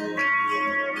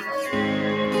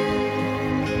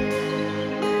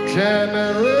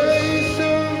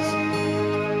Generations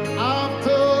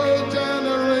after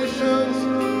generations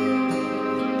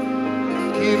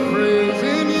keep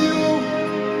praising you,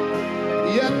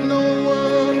 yet no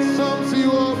one sums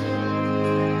you up.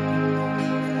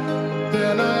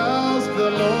 Then I ask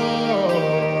the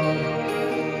Lord,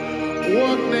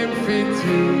 what name fits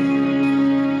you?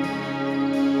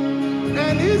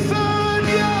 And he said,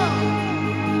 yeah.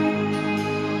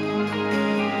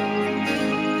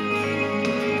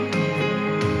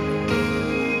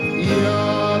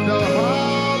 You're the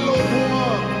hallowed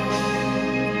one.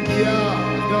 Yeah,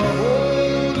 the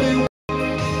holy one.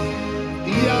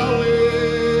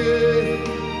 Yahweh,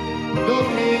 the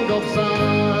King of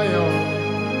Zion.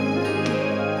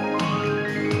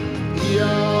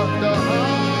 Yeah, the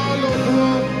hallowed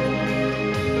one.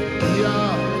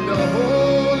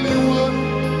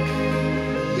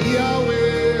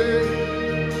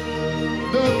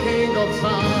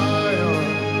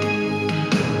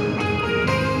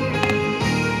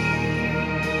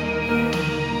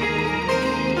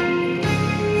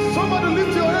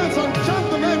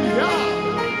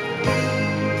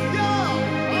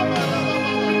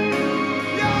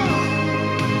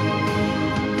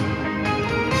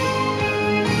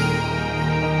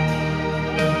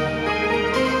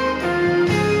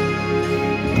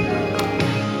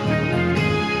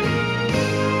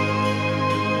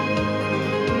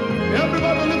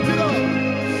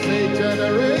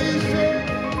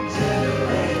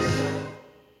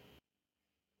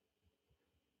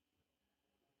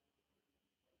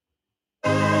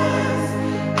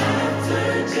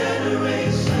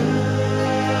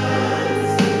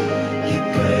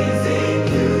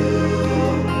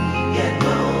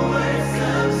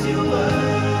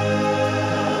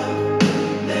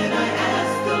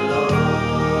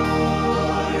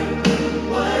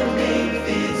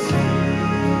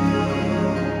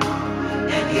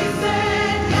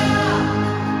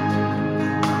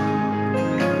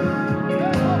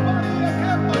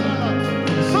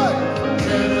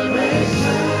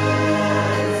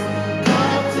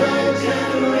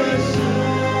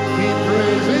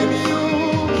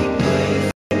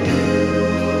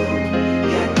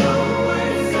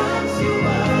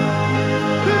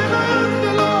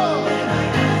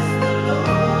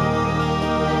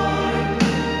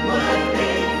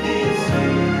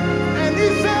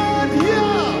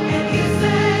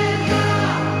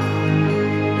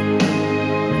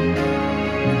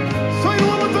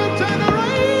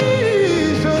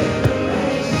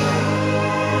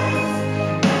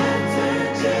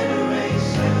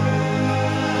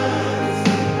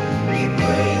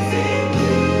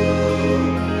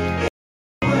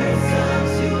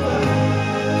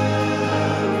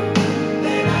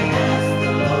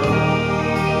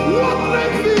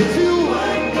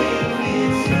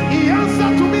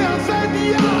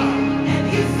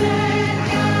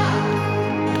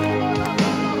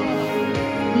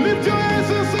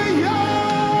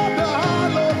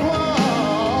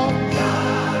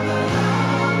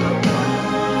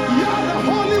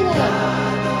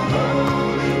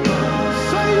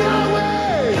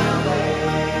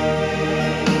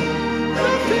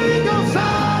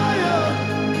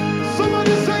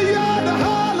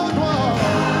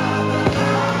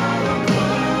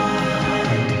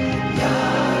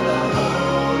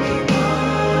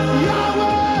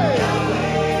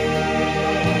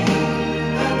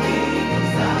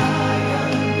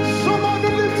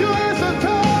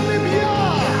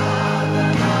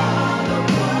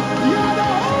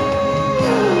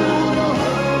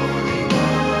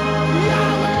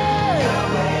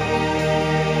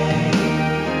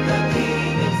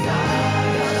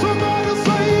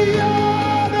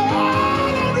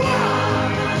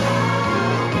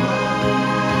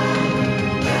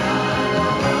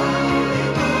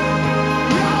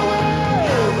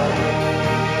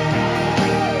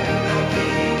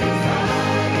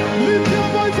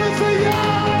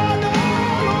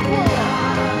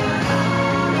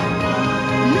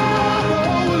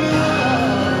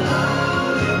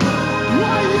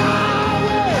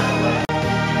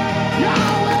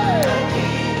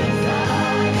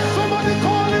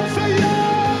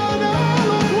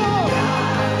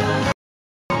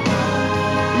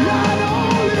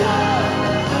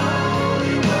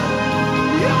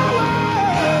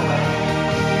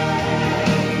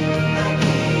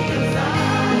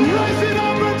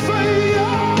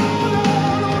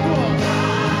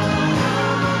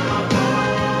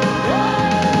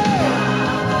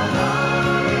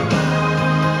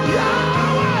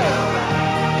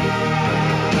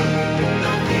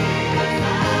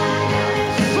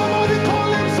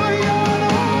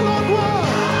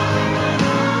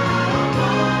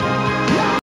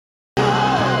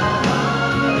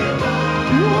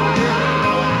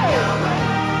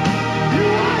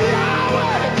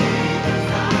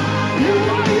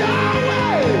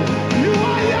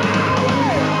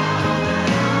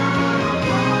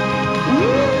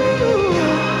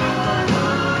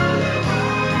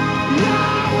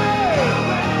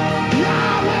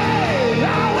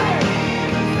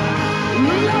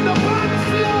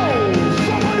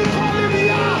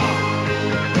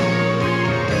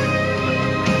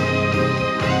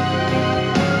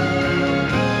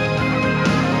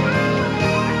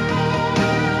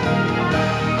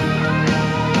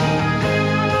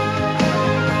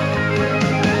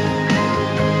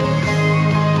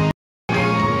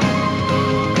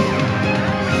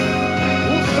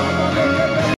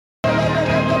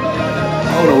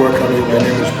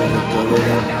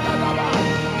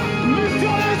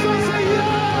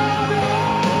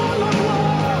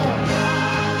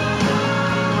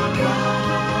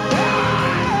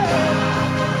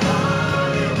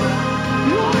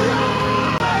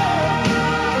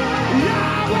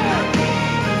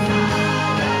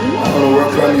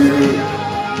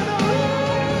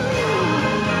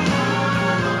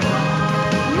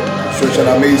 an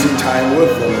amazing time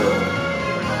with the Lord.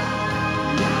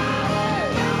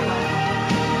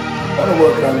 I want to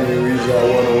welcome you, Riza. I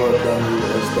want to welcome you,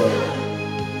 Esther,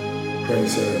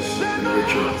 Princess, and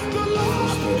Richard, for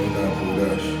studying up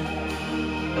with us.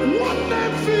 What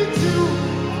name fits you?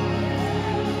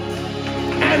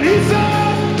 And he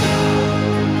said,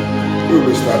 We'll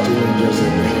be starting in just a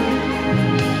minute.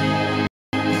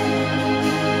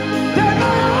 then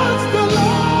I asked the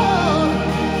Lord,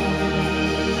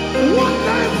 what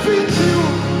name fits you?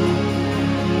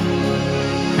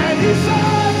 And he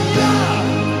said, yeah.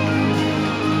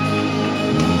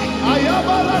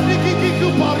 Ayabara nikikiku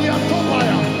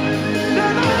pariatopaya.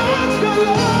 Then I asked the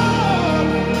Lord,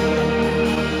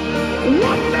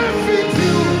 what name fits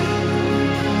you?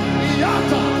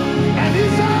 Yata. And he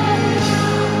said,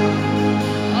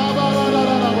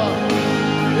 Abaradadadaba.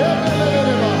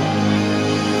 Yebeleleleba.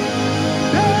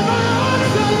 Then I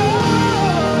asked the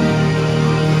Lord,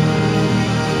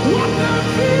 what name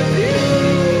fits you?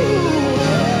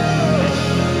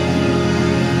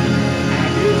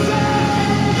 And he said,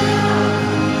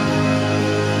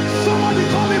 somebody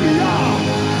call him Yah.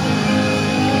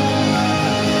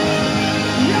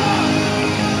 Yah.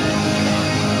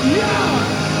 Yah.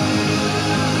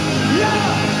 Yah.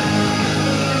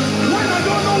 When I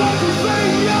don't know what to say,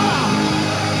 Yah.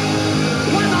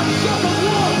 When I'm short of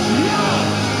words, Yah.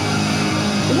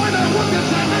 When I want the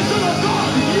dimension of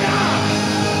God, Yah.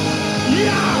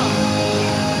 Yah.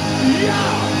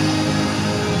 Yah.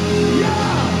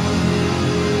 Yah.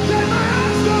 Then I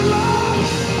ask the Lord,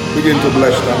 Begin to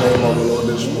bless the name of the Lord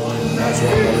this morning. That's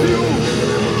what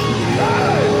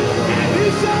and he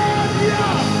said,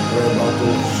 Yah.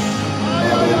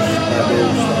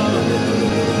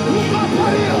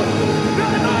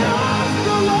 Then I ask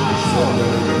the Lord,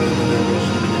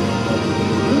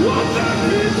 what name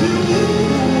fits you?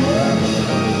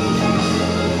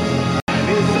 And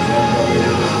he said,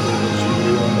 Yah.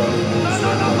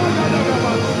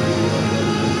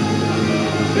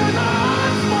 Then I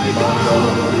asked my God,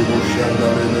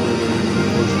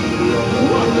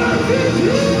 what name fits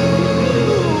you?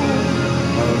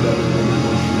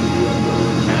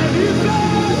 And he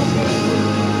said,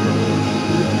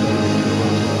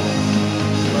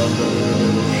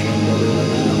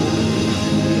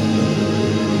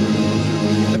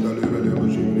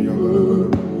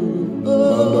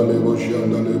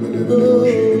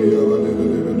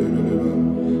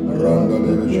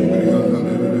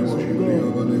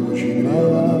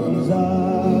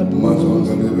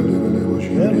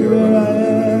 Everywhere I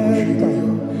enter,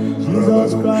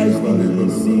 Jesus Christ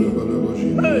is seen.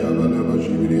 I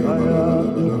am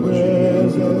the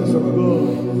presence of God.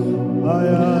 I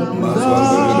am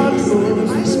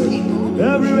His people.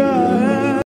 Everywhere I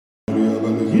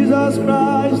enter, Jesus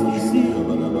Christ is seen.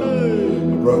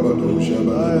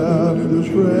 I am the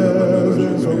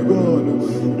presence of God.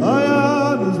 I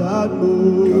am His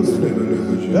atmosphere.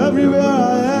 Everywhere I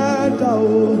enter,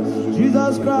 oh,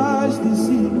 Jesus Christ is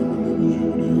seen.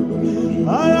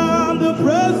 I am the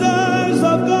presence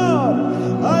of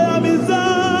God. I am His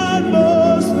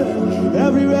atmosphere.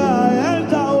 Everywhere I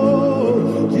enter,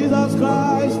 oh, Jesus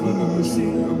Christ is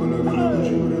seen.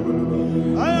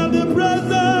 I am the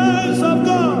presence of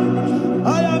God.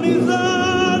 I am His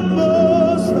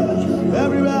atmosphere.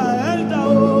 Everywhere I enter,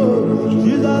 oh,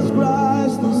 Jesus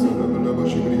Christ is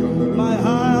seen. My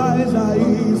eyes are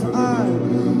His eyes.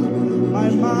 My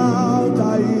mouth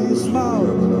are His mouth.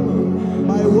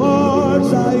 My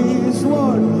words are His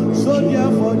word. So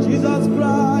therefore Jesus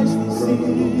Christ is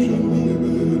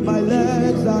seen. My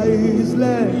legs are His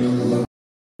legs.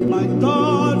 My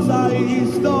thoughts are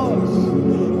His thoughts.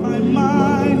 My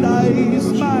mind are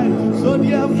His mind. So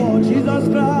therefore Jesus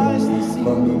Christ is seen.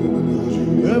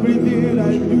 Everything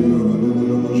I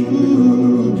do,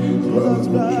 Jesus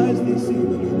Christ is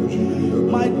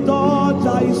seen. My thoughts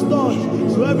are His thoughts.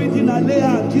 So everything I lay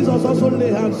hands, Jesus also lay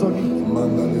hands on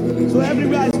it. So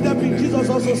everywhere I step in, Jesus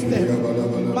also steps.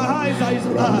 My eyes are His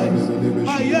eyes.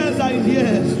 My ears are His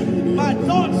ears. My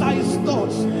thoughts are His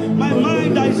thoughts. My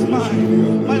mind are His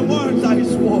mind. My words are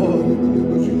His word.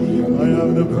 I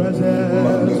am the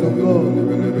presence of God.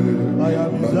 I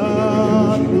am His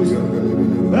atmosphere.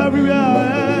 Everywhere I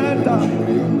enter,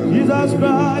 Jesus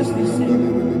Christ is seen.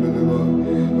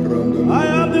 I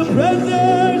am the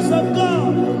presence of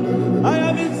God. I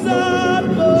am His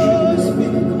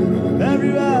atmosphere.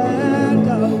 Everywhere I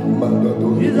enter,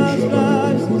 Jesus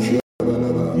Christ is seen.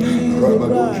 He is the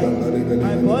bride.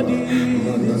 My body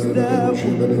is His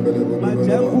temple. My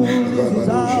temple is His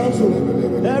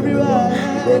household. Everywhere I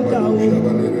enter,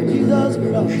 Jesus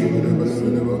Christ is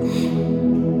seen.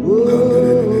 Oh,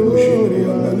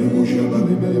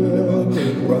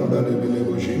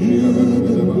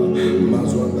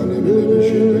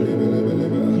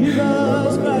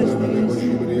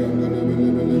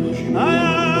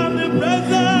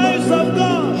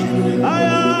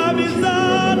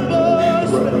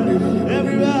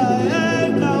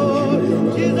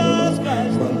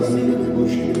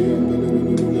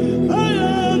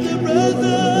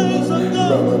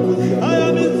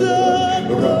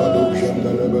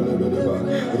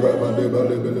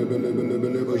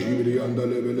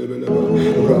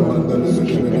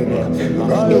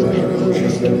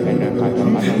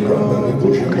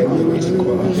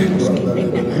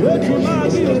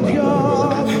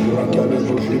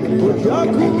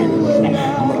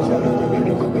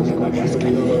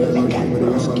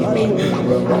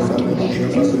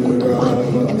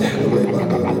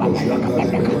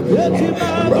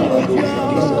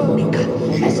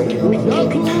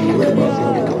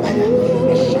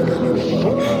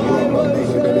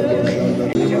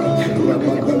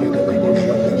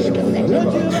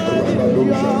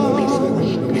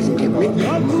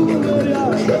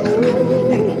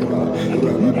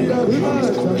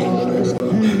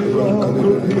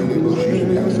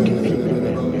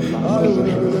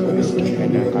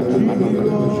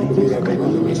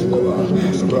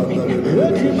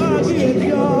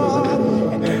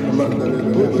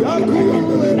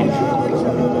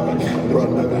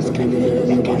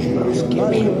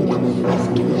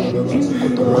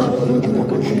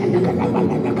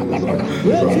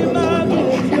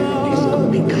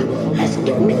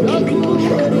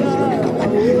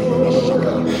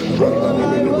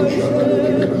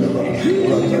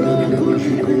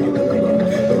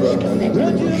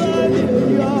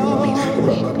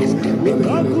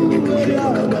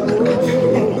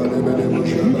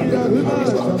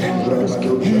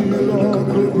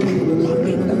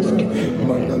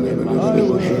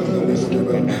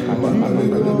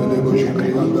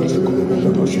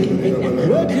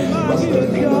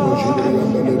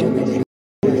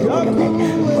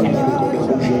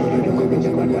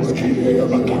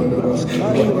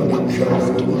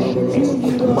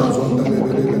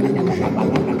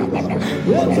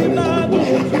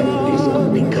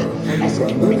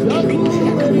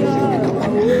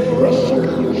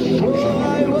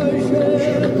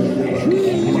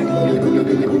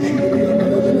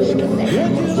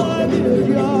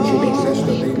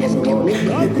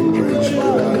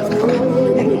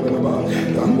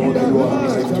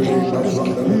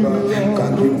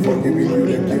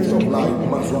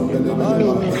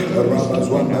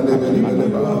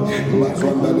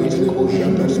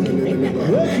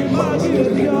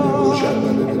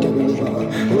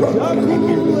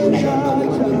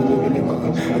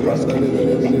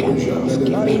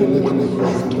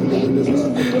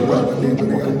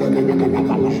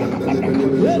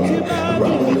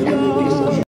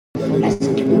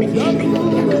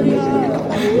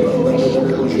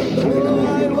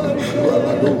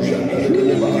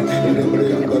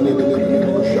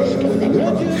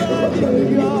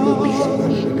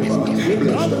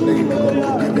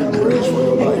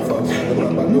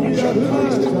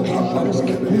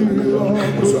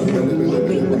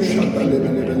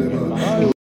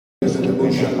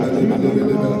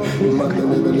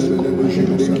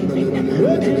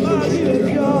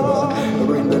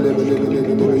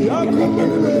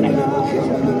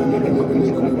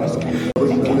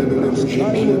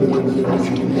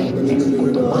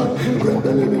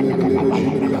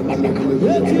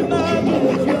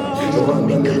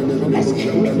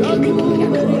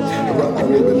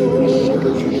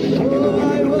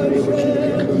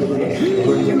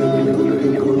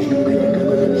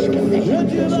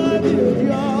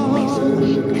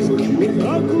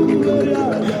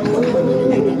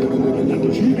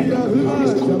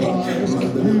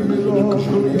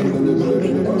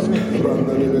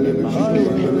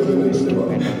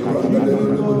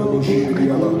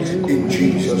 In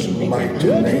Jesus' mighty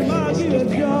name.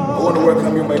 I want to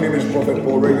welcome you. My name is Prophet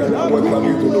Paul Reagan. I welcome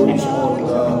you to those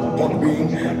on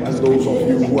Podbean and those of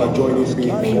you who are joining me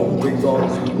from TikTok.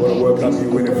 I want to welcome you,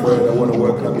 Winifred. I want to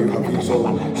welcome you,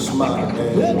 Hafizo, Smart,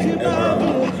 and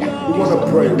we want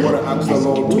to pray. We want to ask the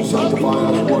Lord to sanctify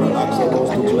us. We want to ask the Lord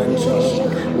to cleanse us.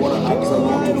 We want to ask the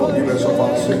Lord to forgive us of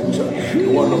our sins. We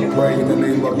want to pray in the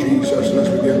name of Jesus. Let's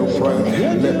begin to pray.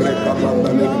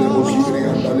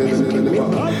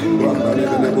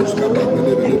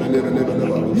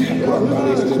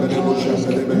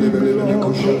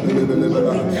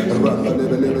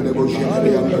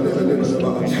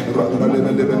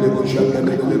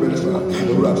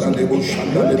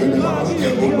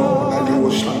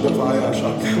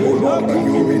 Oh Lord, that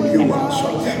you will renew us,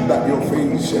 that your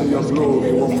face and your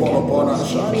glory will fall upon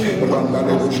us.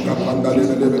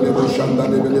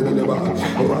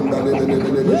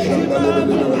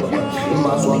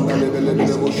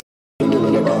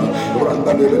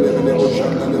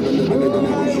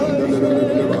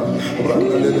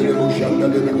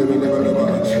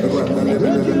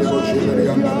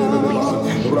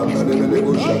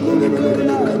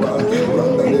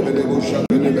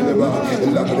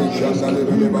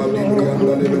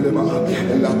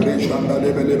 shanda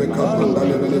lebe lebe kapanda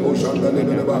lebe lebe shanda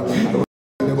lebe lebe.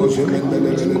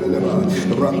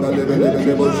 Randa lebe lebe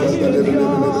lebe shanda lebe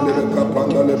lebe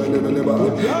kapanda lebe lebe.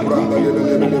 Randa lebe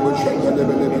lebe shanda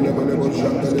lebe lebe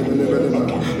shanda lebe lebe.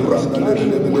 Randa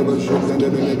lebe lebe shanda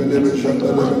lebe lebe shanda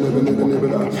lebe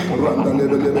lebe. Randa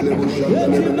lebe lebe shanda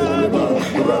lebe lebe.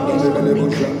 Randa lebe lebe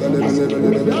shanda lebe lebe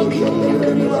shanda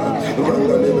lebe lebe.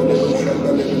 Randa lebe lebe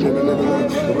shanda lebe lebe.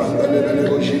 Randa lebe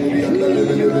lebe shibiri anda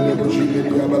lebe lebe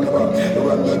shibiri abalaba.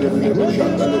 Randa lebe lebe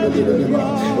shanda lebe lebe.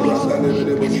 Randa lebe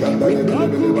lebe shanda lebe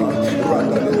lebe.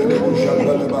 Randa lebe lebe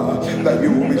shanda lebe. That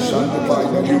you will be sanctified,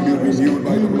 that you will be renewed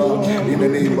by the blood in the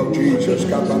name of Jesus.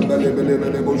 Kapanda lebe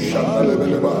lebe shanda lebe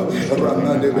lebe.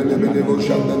 Randa lebe lebe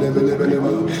shanda lebe lebe.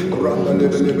 Randa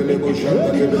lebe lebe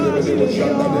shanda lebe lebe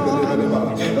shanda lebe lebe.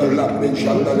 Labre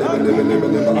shanda lebe lebe.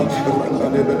 Randa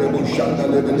lebe lebe shanda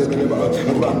lebe lebe.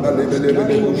 Randa lebe lebe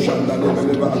shanda lebe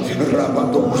lebe.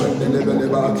 Rabato shanda lebe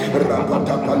lebe.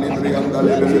 Rabata kalibri anda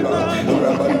lebe lebe.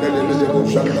 Rabanda lebe lebe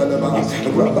shanda lebe.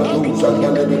 Rabato shanda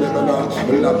lebe lebe.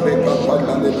 Labre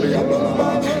kapanda lebe lebe.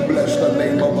 Bless the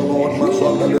name of the Lord, my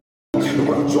son.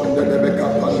 Ranzonde lebe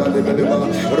kapanda lebe lebe.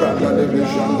 Randa lebe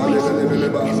shanda lebe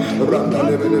lebe. Randa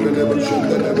lebe lebe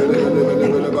shanda lebe lebe.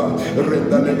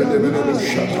 Randa lebe lebe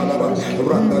shanda lebe.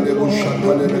 Randa lebe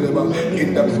shanda lebe. In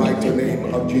the mighty name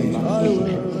of Jesus.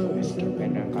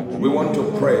 We want to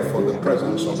pray for the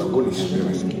presence of the Holy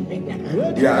Spirit.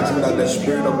 We are asking that the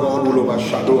Spirit of God will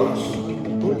overshadow us,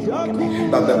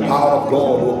 that the power of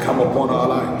God will come upon our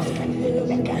lives.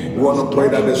 We want to pray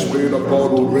that the Spirit of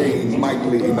God will reign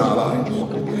mightily in our lives.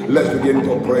 Let's begin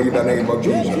to pray in the name of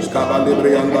Jesus.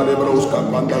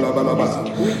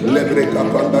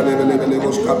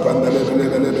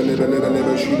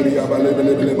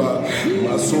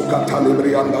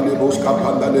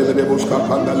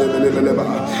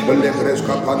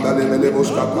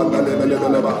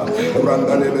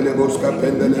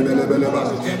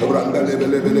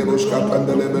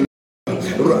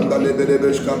 Randa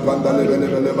lebelebe skapanda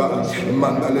lebeleba,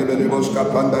 manda lebelebo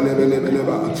skapanda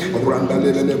lebeleba, randa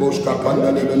lebelebo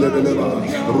skapanda lebeleba,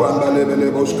 randa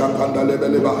lebelebo skapanda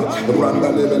lebeleba, randa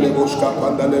lebelebo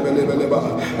skapanda lebeleba,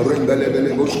 randa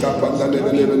lebelebo skapanda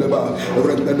lebeleba,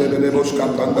 randa lebelebo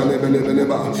skapanda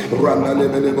lebeleba, randa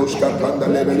lebelebo skapanda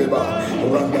lebeleba,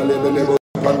 randa lebelebo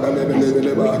Panda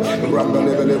lebeleba, randa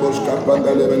lebelebos kapanda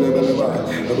lebeleba,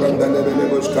 randa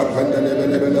lebelebos kapanda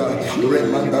lebeleba,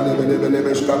 remanda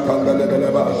lebelebos kapanda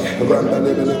lebeleba, randa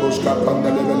lebelebos kapanda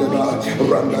lebeleba,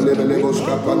 randa lebelebos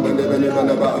kapanda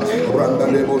lebeleba, randa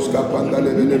lebos kapanda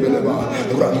lebeleba,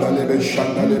 randa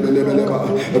lebeshanda lebeleba,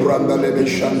 randa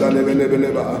lebeshanda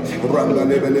lebeleba, randa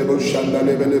lebelebos shanda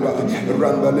lebeleba,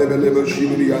 randa lebelebos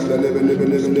shibirianda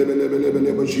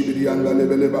lebeleba shibirianda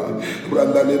lebeleba,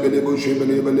 randa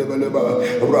lebelebos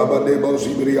Rabba Debo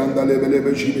Sibrianda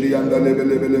Lebelebo Sibrianda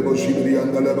Lebelebo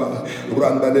Sibrianda Leba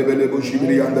Randa Lebelebo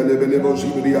Sibrianda Lebelebo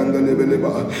Sibrianda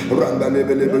Lebeleba Randa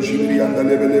Lebelebo Sibrianda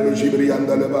Lebelebo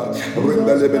Sibrianda Leba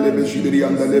Randa Lebelebo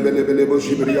Sibrianda Lebelebo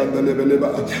Sibrianda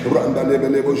Lebeleba Randa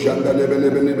Lebelebo Shanda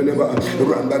Lebeleba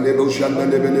Randa Lebo Shanda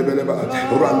Lebeleba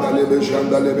Randa Lebo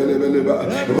Shanda Lebeleba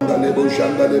Randa Lebo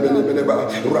Shanda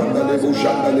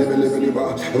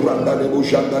Lebeleba Randa Lebo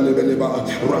Shanda Lebeleba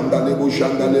Randa Lebo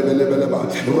Shanda Lebeleba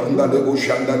Randa Lebo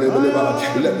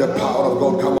let the power of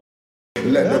God come.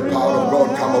 Let the power of God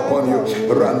come upon you.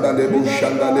 Randa lebu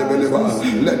shanda lebeleba.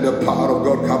 Let the power of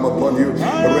God come upon you.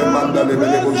 Remanda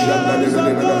lebelebu shanda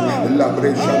lebeleba.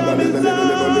 Labre shanda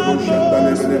lebeleba shanda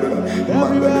lebeleba.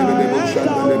 Manda lebelebu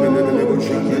shanda lebeleba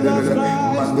shanda lebeleba.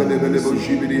 Manda lebelebu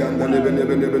shibiri anda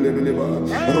lebeleba.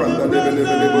 Randa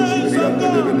lebelebu shibiri anda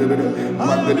lebeleba.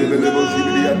 Manda lebelebu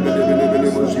shibiri anda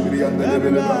lebeleba shibiri anda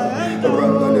lebeleba.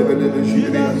 Randa lebelebu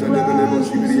shibiri anda lebeleba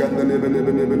shibiri anda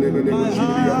lebeleba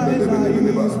shibiri anda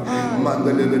lebeleba.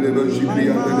 Manda lebeleba shibri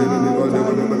anda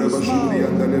lebeleba shibri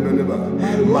anda lebeleba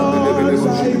manda lebeleba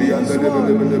shibri anda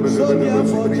lebeleba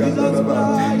shibri anda leba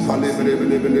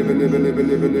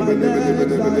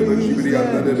lebeleba shibri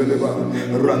anda lebeleba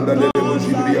randa lebeleba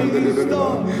shibri anda lebeleba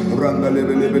randa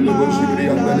lebeleba shibri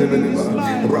anda lebeleba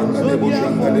randa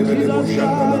lebeleba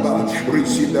shanda leba.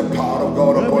 Receive the power of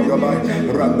God upon your life.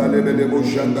 Randa lebeleba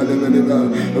shanda lebeleba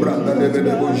randa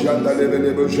lebeleba shanda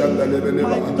lebeleba shanda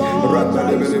lebeleba Randa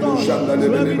lebelebo shanda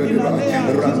lebeleba,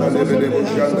 randa lebelebo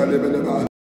shanda lebeleba.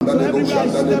 Randa lebo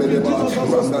shanda lebeleba,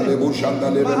 randa lebo shanda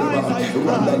lebeleba,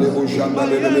 randa lebo shanda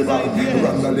lebeleba,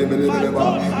 randa lebeleba.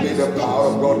 May the power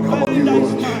of God come on you.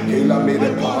 Kela, may the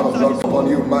power of God come on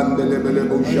you. Manda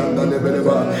lebelebo shanda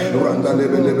lebeleba, randa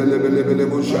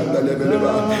lebelebo shanda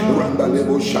lebeleba, randa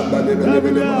lebo shanda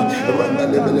lebeleba, randa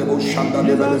lebelebo shanda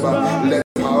lebeleba. Let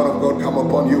the power of God come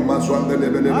upon you. Maswanda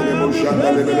lebelebo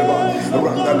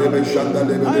Randa lebe shanda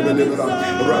lebe lebe lebe la.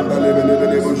 Randa lebe lebe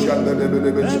lebe shanda lebe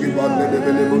lebe skibanda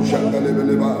lebe lebe shanda lebe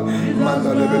lebe.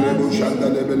 Manda lebe lebe shanda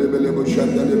lebe lebe lebe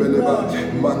shanda lebe lebe.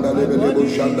 Manda lebe lebe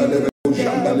shanda lebe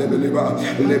shanda lebe lebe.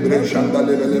 Lebre shanda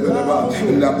lebe lebe lebe.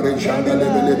 Labre shanda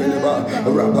lebe lebe lebe.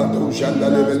 Rabatu shanda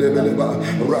lebe lebe lebe.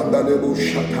 Randa lebe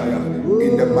shataya.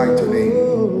 In the mighty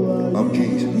name of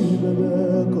Jesus.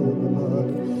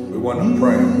 We want to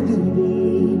pray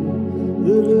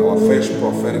our first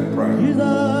prophetic prayer.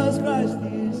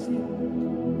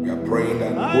 We are praying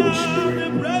that Holy Spirit,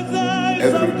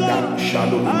 every dark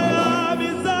shadow in my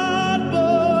life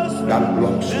that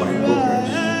blocks my progress,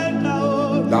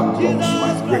 that blocks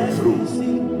my breakthrough,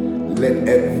 let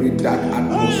every dark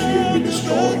atmosphere be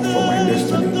destroyed from my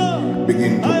destiny.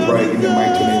 Begin to pray in the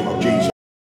mighty name of Jesus.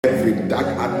 Every dark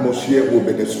atmosphere will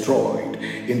be destroyed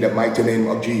in the mighty name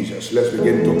of Jesus. Let's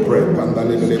begin to pray.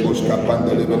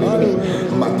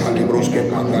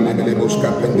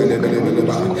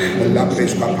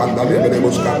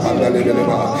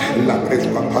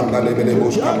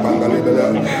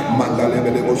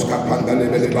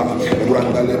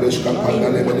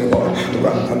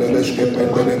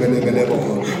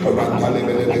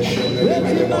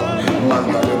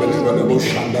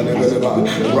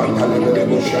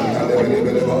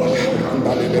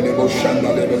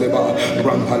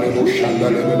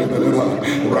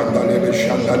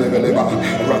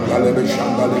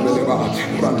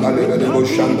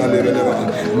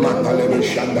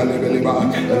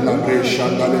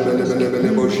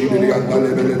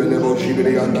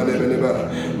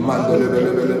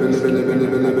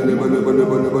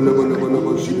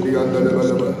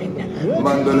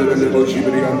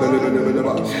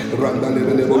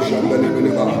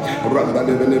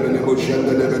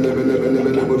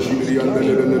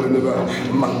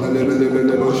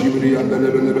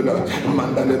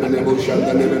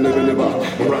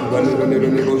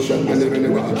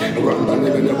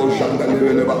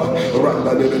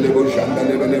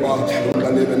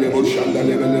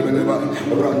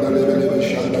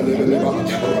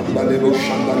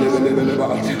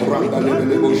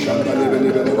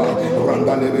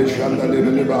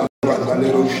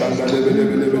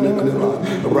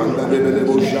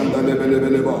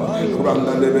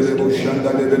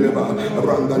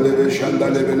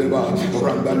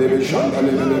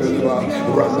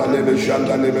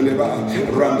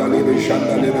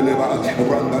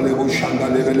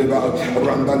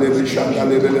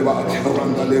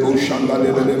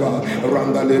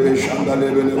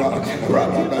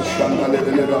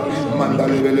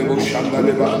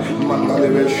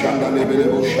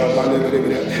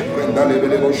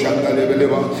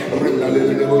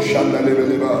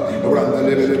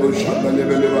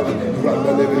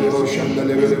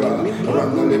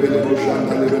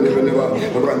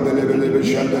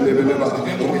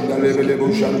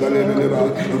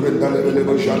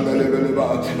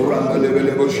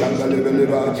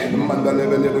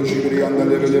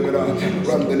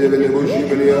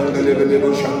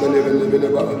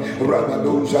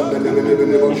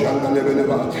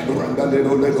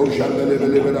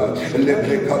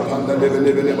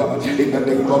 In the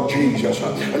name of Jesus,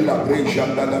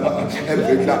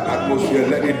 every dark atmosphere,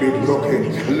 let it be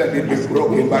broken. Let it be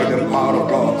broken by the power of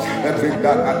God. Every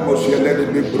dark atmosphere, let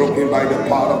it be broken by the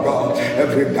power of God.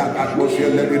 Every dark atmosphere,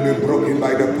 let it be broken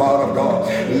by the power of God.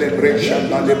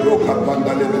 Lebreshanda lebroka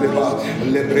panda lebeleba.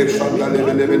 Lebreshanda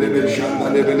lebelebe shanda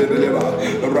lebeleba.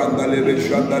 Randa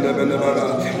lebeshanda lebeleba.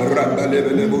 Randa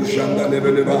lebelebo shanda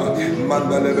lebeleba.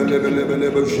 Manda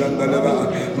lebelebe shanda leba.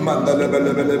 Manda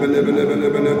lebelebe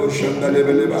shanda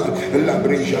lebeleba.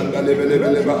 Labreshanda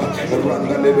lebeleba.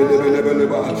 Randa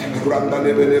lebeleba. Randa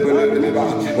lebeleba.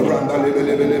 Randa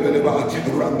lebeleba.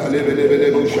 Randa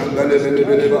lebelebe shanda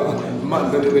lebeleba.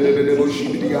 Manda lebelebe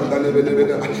shibidi anda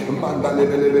lebeleba. Manda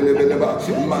lebeleba.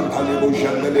 Manda lebo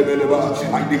shanda lebeleba.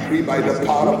 I decree by the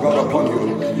power of God upon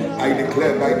you. I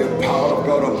declare by the power of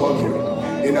God upon you,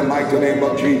 in the mighty name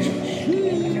of Jesus,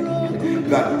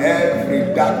 that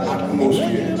every dark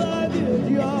atmosphere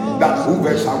that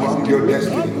hovers around your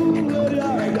destiny,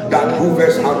 that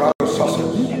hovers around your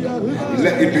success,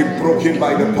 let it be broken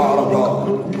by the power of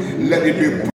God. Let it be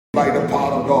broken by the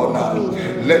power of God now.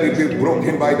 Let it be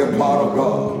broken by the power of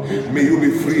God. May you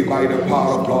be free by the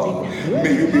power of God.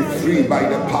 May you be free by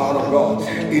the power of God.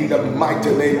 In the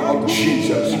mighty name of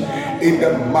Jesus. In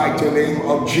the mighty name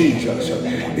of Jesus.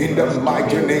 in the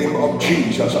mighty name of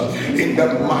Jesus. In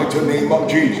the mighty name of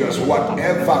Jesus,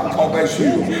 whatever covers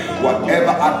you,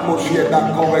 whatever atmosphere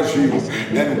that covers you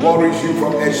and worries you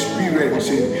from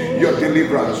experiencing your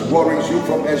deliverance, worries you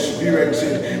from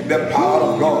experiencing the power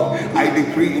of God, I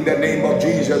decree in the name of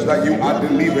Jesus that you are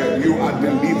delivered. You are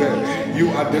delivered. You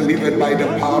are delivered by the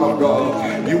power of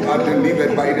God. You are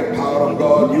delivered by the power of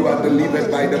God. You are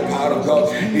delivered by the power of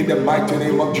God. In the mighty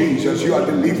name of Jesus, you are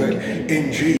delivered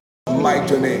in Jesus'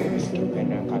 mighty name.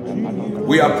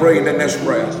 We are praying the next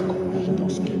prayer.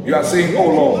 You are saying, oh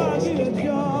Lord,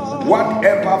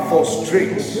 whatever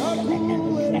frustrates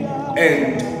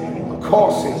and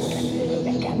causes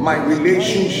my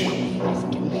relationship,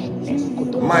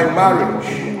 my marriage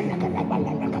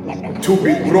to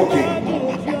be broken,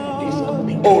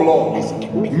 oh Lord,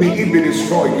 may it be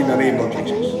destroyed in the name of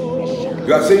Jesus.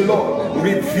 You are saying, Lord,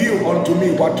 reveal unto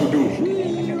me what to do.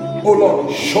 Oh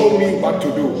Lord, show me what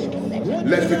to do.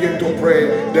 Let's begin to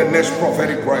pray the next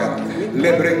prophetic prayer.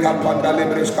 Lebre kapanda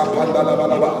lebres kapanda la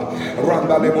balaba,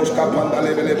 randa lebos kapanda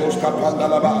lebelebos kapanda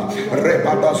la ba,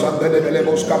 repada sande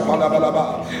lebelebos kapanda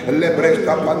balaba, lebres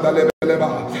kapanda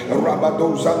lebeleba,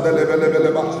 rabado sande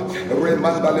lebelebeleba,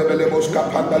 remanda lebelebos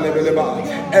kapanda lebeleba.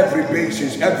 Every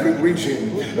basis, every reason,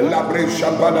 labre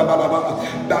shambana balaba,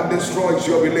 that destroys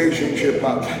your relationship,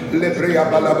 lebre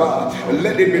balaba,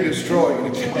 let it be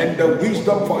destroyed, and the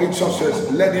wisdom for its success,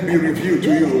 let it be revealed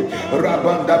to you.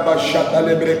 Rabanda bashata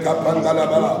lebre kapanda la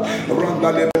ba,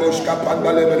 randa lebos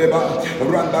kapanda lebeleba,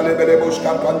 randa lebelebos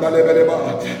kapanda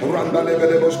lebeleba, randa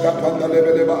lebelebos kapanda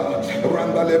lebeleba,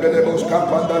 randa lebelebos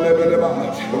kapanda lebeleba,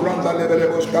 randa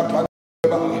lebelebos kapanda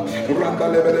randa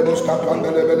lebelebos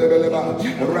kapanda lebeleba,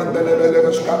 randa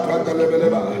lebelebos kapanda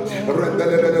lebeleba, randa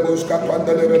lebelebos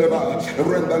kapanda lebeleba,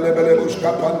 randa lebelebos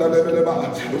kapanda lebeleba,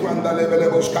 randa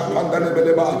lebelebos kapanda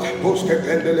lebeleba, poske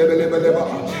pende lebeleba,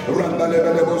 randa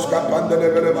lebelebos kapanda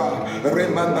lebeleba,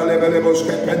 remanda lebelebos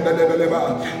kapanda lebeleba,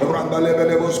 randa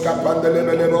lebelebos kapanda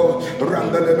lebelebo,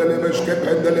 randa lebelebos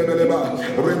kapanda lebeleba,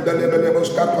 randa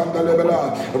lebelebos kapanda lebeleba,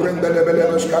 randa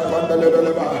lebelebos kapanda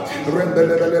lebeleba, randa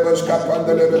lebelebos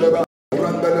kapanda lebeleba,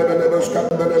 randa lebelebos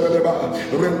kapanda lebeleba,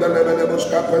 randa lebelebos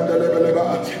kapanda lebeleba,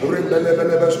 randa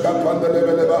lebelebos kapanda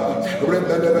lebeleba,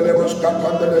 randa lebelebos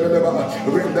kapanda lebeleba,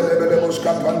 randa lebelebos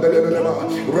kapanda lebeleba,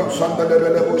 rosanda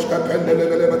lebelebos kapanda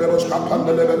lebelebos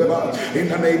kapanda lebeleba. In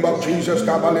the name of Jesus,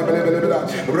 kabale lebeleba,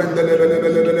 randa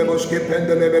lebelebos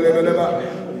kapanda lebeleba,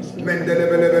 mendele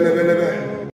lebeleba,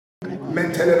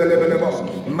 mentele lebeleba,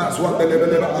 maswanda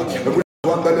lebeleba.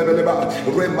 Wanda lebeleba,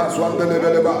 remas wanda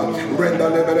lebeleba, renda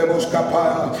lebelebos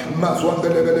kapaya, mas wanda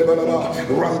lebeleba,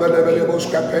 randa lebelebos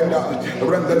kapenda,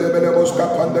 randa lebelebos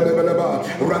kapanda lebeleba,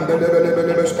 randa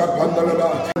lebelebos kapanda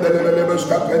leba, randa lebelebos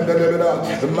kapenda lebela,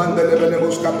 manda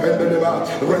lebelebos kapenda leba,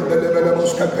 randa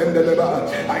lebelebos kapenda leba.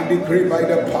 I decree by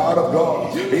the power of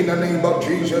God, in the name of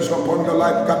Jesus, upon the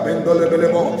life kapenda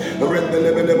lebelebo, randa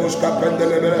lebelebos kapenda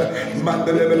lebela,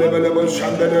 manda lebelebos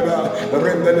shanda leba,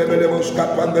 randa lebelebos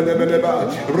kapanda lebeleba.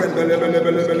 Renda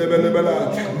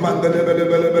lebelebelebelebelebela, manda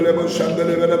lebelebelebelebo shanda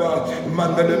lebeleba,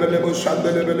 manda lebelebo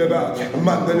shanda lebeleba,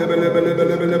 manda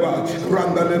lebelebelebelebeleba,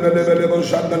 randa lebelebelebo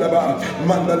shanda leba,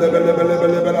 manda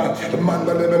lebelebelebelebela,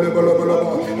 manda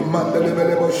lebelebelebelebo, manda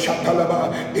lebelebo shata leba.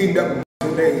 In the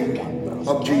name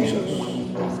of Jesus,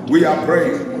 we are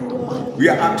praying. We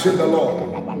are asking the Lord,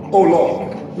 oh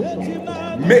Lord,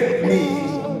 make me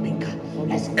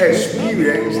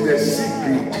experience the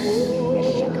secret,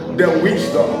 the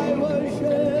wisdom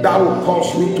that will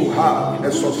cause me to have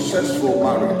a successful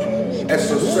marriage, a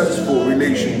successful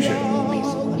relationship.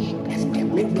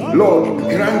 Lord,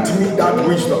 grant me that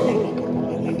wisdom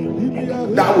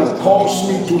that will cause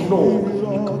me to know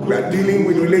we are dealing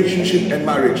with relationship and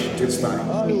marriage this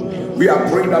time. We are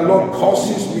praying that Lord cause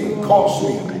me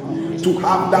to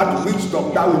have that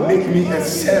wisdom that will make me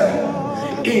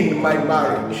excel in my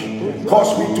marriage.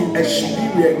 Cause me to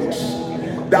experience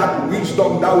that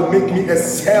wisdom that will make me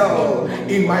excel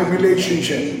in my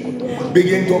relationship.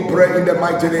 Begin to pray in the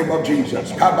mighty name of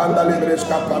Jesus. Kabanda lebres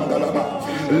kapanda laba,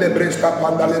 lebres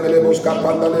kapanda lebelebos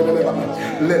kapanda lebeleba,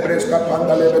 lebres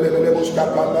kapanda lebelebos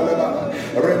kapanda leba,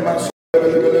 remas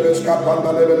lebelebos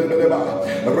kapanda lebeleba,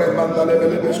 remanda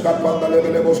lebelebos kapanda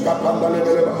lebelebos kapanda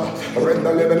lebeleba,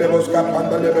 renda lebelebos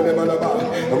kapanda lebeleba,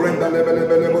 renda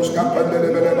lebelebos kapanda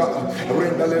lebeleba,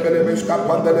 renda lebelebos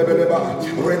kapanda lebeleba,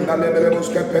 renda lebelebos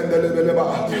kapanda lebeleba,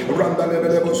 randa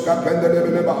lebelebos kapanda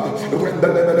lebeleba, renda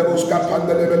lebelebos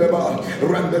kapanda lebeleba,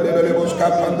 renda lebelebos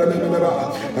kapanda lebeleba,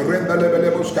 renda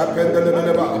lebelebos kapanda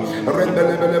lebeleba, renda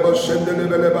lebelebos sende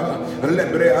lebeleba,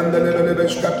 lebre anda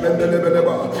lebelebos kapanda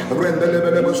lebeleba, renda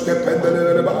lebelebos kapanda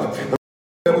lebeleba,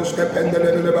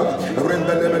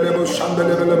 rendelebelebo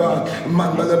shandelebeleba,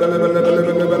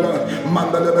 mandalebelebelebelebele,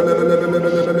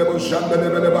 mandalebelebelebelebelebo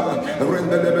shandelebeleba,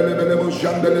 rendelebelebelebo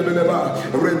shandelebeleba,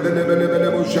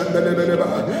 rendelebelebelebo shandelebeleba,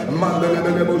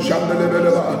 mandalebelebo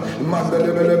shandelebeleba,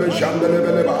 mandalebelebe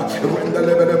shandelebeleba,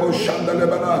 rendelebelebo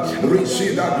shandelebeleba.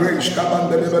 Receive that grace,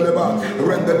 kabandelebeleba,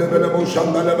 rendelebelebo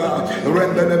shandeleba,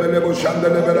 rendelebelebo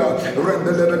shandelebeleba,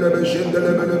 rendelebelebe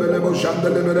shandelebelebo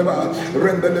shandelebeleba,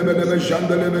 rendelebelebe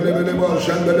shandelebelebo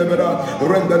shandelebeleba,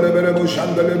 rendelebelebo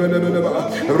shandelebeleba,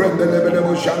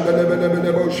 rendelebelebo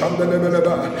shandelebelebo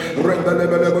shandelebeleba,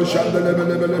 rendelebelebo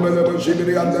shandelebelebo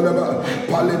shibriandeleba,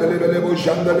 palebelebo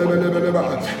shandelebeleba,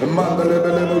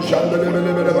 mandalebelebo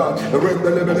shandelebeleba,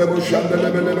 rendelebelebo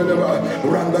shandelebeleba,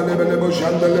 randalebelebo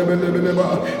shandelebeleba,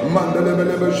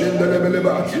 mandalebelebo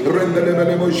shandelebeleba,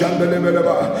 rendelebelebo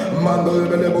shandelebeleba,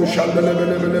 mandalebelebo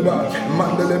shandelebeleba,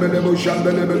 mandalebelebo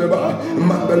shandelebeleba,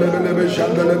 mandalebelebo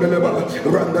shandelebeleba,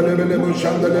 randalebelebo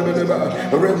shandelebeleba,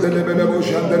 rendelebelebo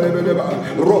shandelebeleba,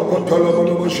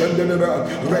 rokotolobelebo shandeleba,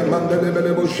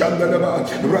 remandelebelebo shandeleba,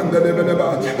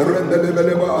 randelebeleba,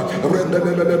 rendelebeleba,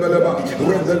 rendelebeleba,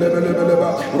 rendelebeleba.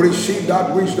 Receive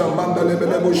that wisdom,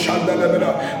 mandalebelebo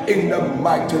shandelebeleba, in the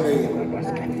mighty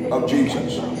name of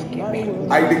Jesus.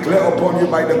 I declare upon you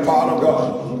by the power of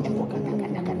God,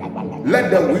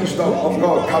 let the wisdom of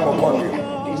God come upon you.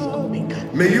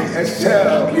 May you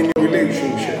excel in your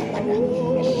relationship.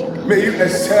 May you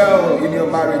excel in your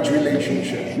marriage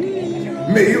relationship.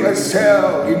 May you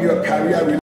excel in your career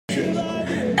relationship.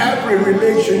 Every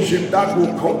relationship that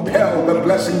will compel the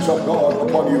blessings of God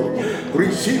upon you,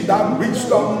 receive that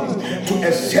wisdom to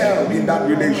excel in that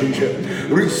relationship.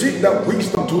 Receive the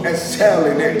wisdom to excel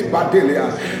in it.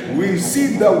 Badelia,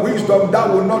 receive the wisdom that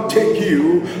will not take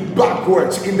you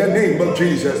backwards in the name of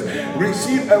Jesus.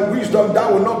 Receive a wisdom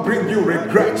that will not bring you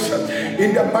regrets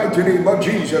in the mighty name of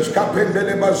Jesus.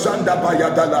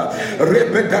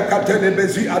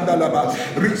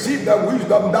 Receive the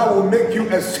wisdom that will make you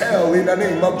excel in the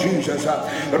name of Jesus.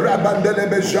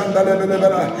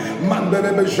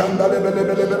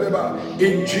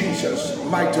 In Jesus'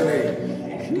 mighty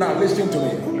name. Now listen to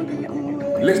me.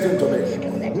 Listen to me.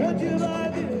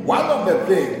 One of the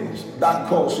things that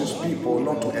causes people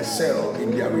not to excel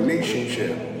in their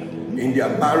relationship, in their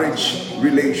marriage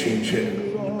relationship,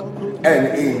 and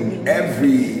in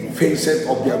every facet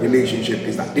of their relationship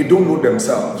is that they don't know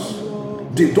themselves.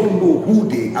 They don't know who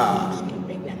they are.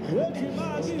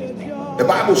 The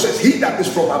Bible says, he that is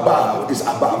from above is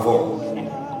above all.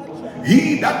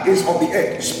 He that is of the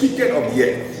earth speaketh of the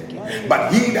earth,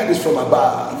 but he that is from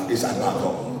above is above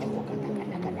all.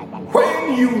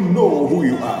 When you know who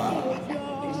you are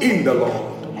in the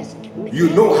Lord, you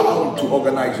know how to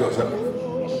organize yourself.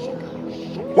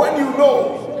 When you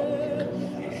know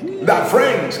that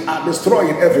friends are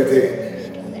destroying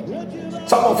everything,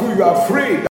 some of you are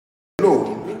afraid that you know,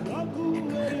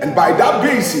 and by that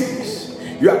basis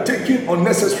you are taking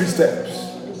unnecessary steps.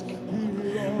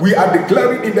 We are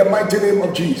declaring in the mighty name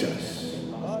of Jesus,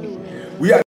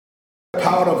 we are the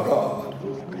power of God,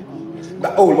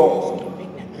 that, oh Lord,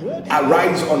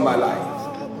 arise on my life.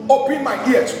 Open my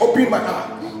ears, open my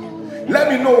eyes.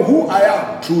 Let me know who I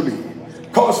am truly.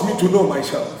 Cause me to know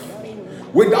myself.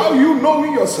 Without you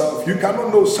knowing yourself, you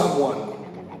cannot know someone.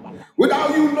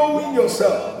 Without you knowing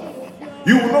yourself,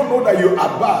 you will not know that you're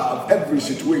above every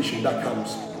situation that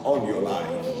comes on your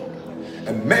life.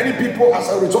 And many people, as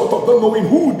a result of not knowing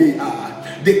who they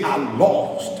are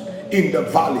lost in the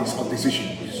valleys of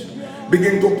decisions.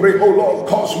 Begin to pray, oh Lord,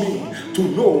 cause me to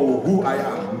know who I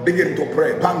am. Begin to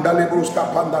pray. Panda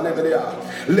lebruska panda lebrea,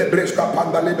 lebreska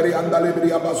panda lebrea, anda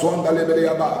lebrea, bazonda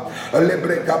lebrea ba,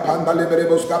 lebreka panda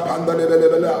lebrebuska panda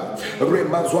lebelebela,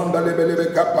 remazonda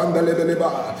lebelebeka panda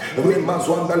lebeleba,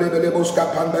 remazonda lebelebuska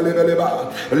panda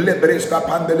lebeleba, lebreska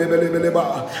panda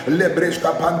lebelebeleba,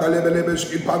 lebreska panda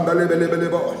lebelebeski panda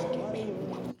lebelebeleba.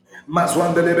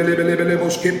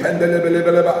 Mazwandelebelebelebeleboski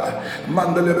pendelebelebeleba,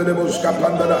 mandelebeleboska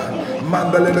pandala,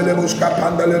 mandelebeleboska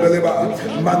pandalebeleba,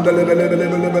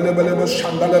 mandelebelebelebelebelebo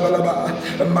shandalebeleba,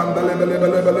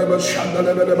 mandelebelebelebelebo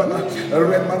shandalebeleba,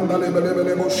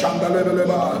 remandalebelebelebo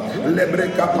shandalebeleba,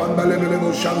 lebreka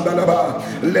pandalebelebo shandaleba,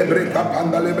 lebreka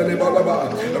pandalebeleba,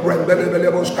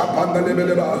 rendelebeleboska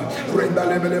pandalebeleba,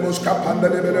 rendalebeleboska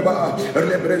pandalebeleba,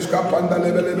 lebreska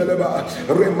pandalebeleba,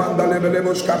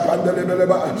 remandalebeleboska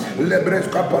pandalebeleba,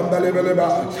 lebreska panda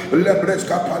lebeleba,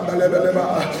 lebreska panda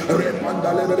lebeleba,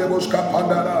 repanda lebeleboska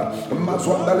panda,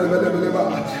 mazwanda lebeleba,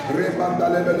 repanda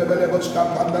lebeleboska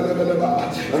panda lebeleba,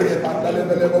 repanda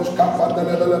lebeleboska panda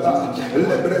lebeleba,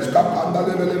 lebreska panda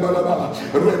lebeleba,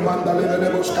 remanda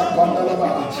lebeleboska panda leba,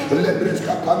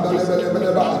 lebreska panda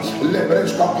lebeleba,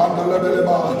 lebreska panda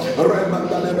lebeleba,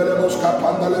 remanda lebeleboska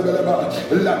panda lebeleba,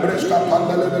 lebreska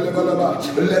panda lebeleba,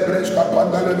 lebreska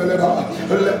panda lebeleba,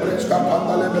 lebreska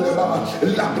panda lebeleba,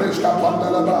 lebreska panda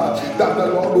leba. That the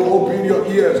Lord will open your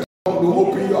ears, to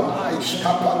open your eyes,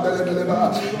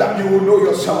 that you will know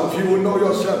yourself, you will know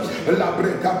yourself.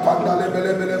 Labreka panda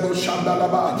lebelebo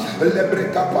shandalaba,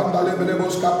 lebreka panda lebelebo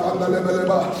skapanda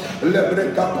lebeleba,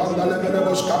 lebreka panda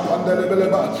lebelebo skapanda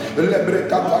lebeleba,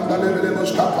 lebreka panda lebelebo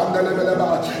skapanda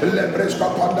lebeleba, lebreska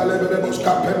panda lebelebo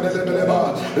skapanda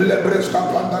lebeleba, lebreska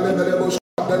panda lebelebo.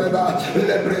 In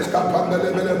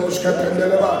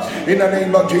the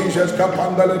name of Jesus, in the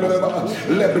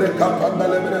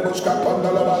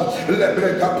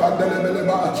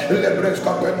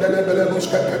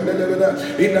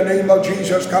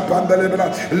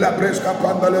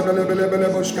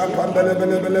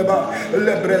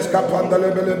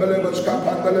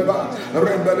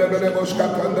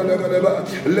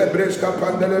of Jesus,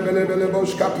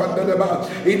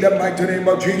 in the mighty name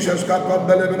of Jesus,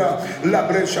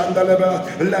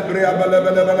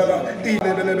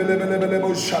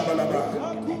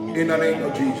 in the name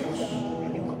of Jesus.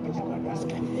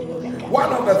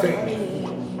 One of the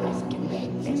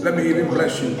things, let me even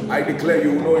bless you. I declare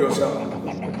you will know yourself.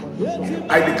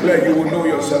 I declare you will know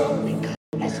yourself.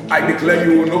 I declare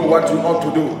you will know what you ought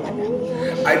to do.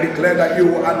 I declare that you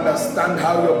will understand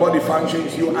how your body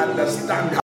functions. You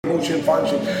understand how emotion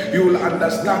functions. You will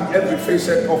understand every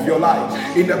facet of your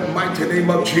life. In the mighty name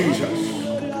of Jesus.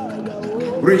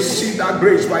 Receive that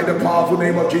grace by the powerful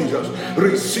name of Jesus.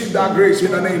 Receive that grace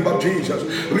in the name of Jesus.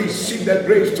 Receive that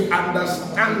grace to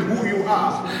understand who you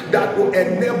are, that will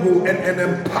enable and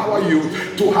empower you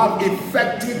to have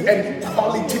effective and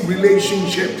quality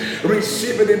relationship.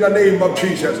 Receive it in the name of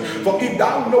Jesus. For if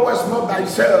thou knowest not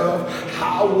thyself,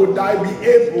 how would I be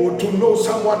able to know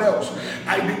someone else?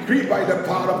 I decree by the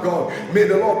power of God, may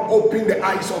the Lord open the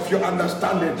eyes of your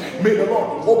understanding. May the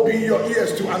Lord open your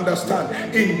ears to understand.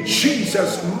 In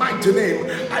Jesus' mighty name,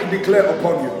 I declare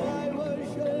upon you.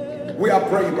 We are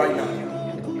praying right now.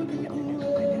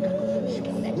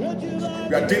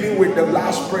 We are dealing with the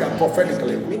last prayer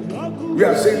prophetically. We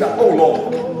are saying that, oh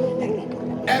Lord,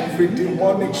 every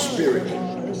demonic spirit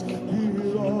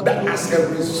that as a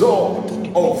result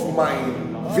of my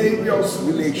various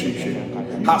relationships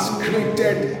has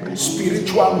created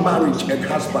spiritual marriage and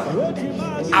husband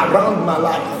around my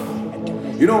life.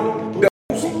 You know, the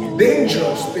most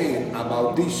dangerous thing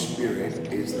about this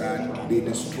spirit is that they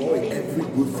destroy every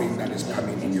good thing that is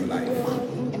coming in your life.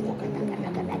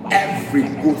 Every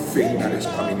good thing that is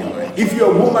coming in your life. If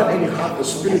you're a woman and you have a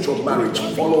spiritual marriage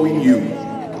following you,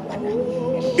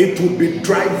 it will be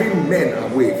driving men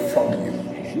away from you,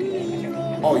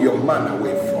 or your man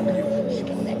away from you.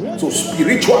 So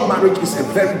spiritual marriage is a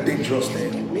very dangerous thing.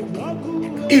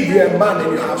 If you're a man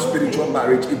and you have spiritual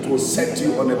marriage, it will set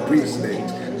you on a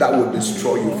precedent that will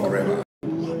destroy you forever.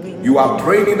 You are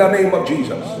praying in the name of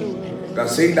Jesus. You are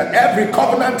saying that every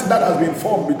covenant that has been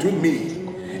formed between me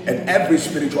and every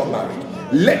spiritual marriage,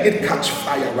 let it catch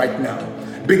fire right now.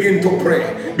 Begin to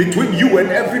pray between you and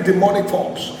every demonic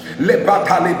force. Leba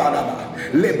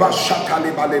shata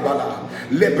leba lebala,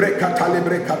 lebre kata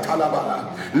lebre kata labala,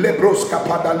 lebros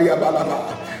kapada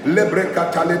liabalaba, lebre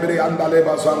kata lebre anda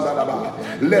leba zandalaba,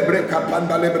 lebre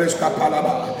kapanda lebres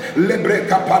kapalaba, lebre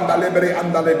kapanda lebre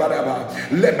anda lebaraba,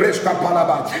 lebres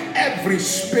kapalaba. Every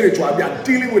spiritual, we are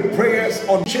dealing with prayers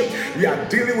on ship, we are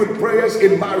dealing with prayers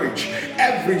in marriage.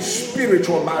 Every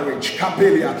spiritual marriage,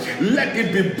 kapelia, let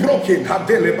it be broken.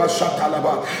 Hadeleba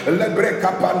shatalaba, lebre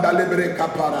kapanda lebre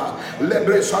kapara,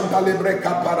 lebre santa lebre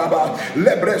kaparaba,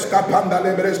 lebres kapanda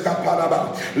lebres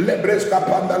kaparaba, lebres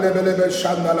kapanda lebelebe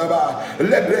shandalaba,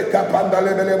 lebre kapanda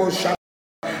lebelebo shandalaba.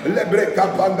 Lebre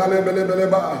kapanda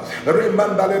lebeleba,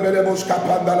 remanda lebelebos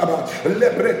kapanda laba,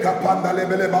 lebre kapanda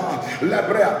lebeleba,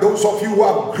 lebre. Those of you who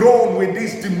have grown with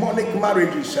these demonic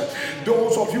marriages,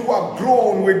 those of you who have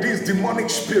grown with this demonic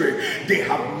spirit, they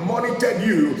have monitored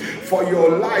you for your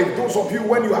life. Those of you,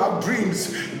 when you have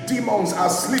dreams, demons are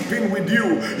sleeping with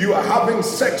you, you are having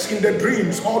sex in the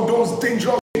dreams, all those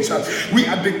dangerous We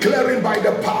are declaring by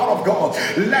the power of God,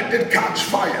 let it catch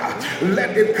fire.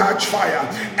 Let it catch fire.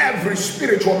 Every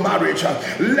spiritual marriage,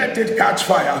 let it catch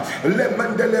fire.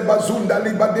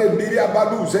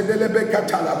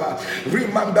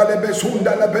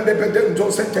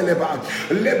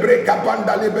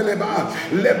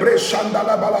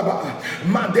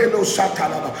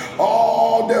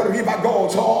 All the river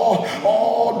gods,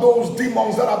 all those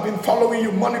demons that have been following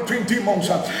you, monitoring demons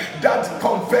that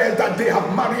confess that they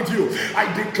have married you, I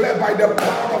declare by the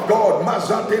power of God,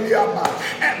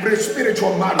 every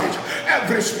spiritual marriage,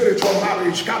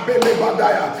 Kabele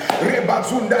Badaya,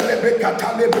 Rebazunda Lebe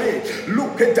Katalebre,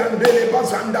 Luketandele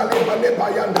Bazanda Leba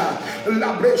Bayanda,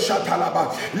 Labre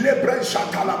Shatalaba, Lebre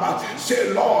Shatalaba.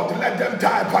 Say, Lord, let them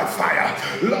die by fire.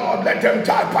 Lord, let them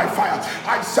die by fire.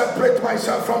 I separate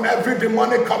myself from every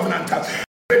demonic covenant,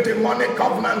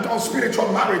 on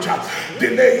spiritual marriage,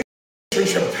 delaying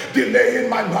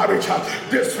my marriage,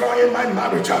 destroying my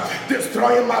marriage,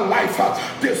 destroying my life,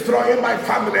 destroying my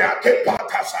family.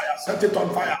 Set it on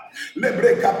fire.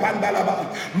 Lebreka pandalaba,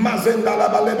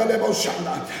 mazendalaba lebelebo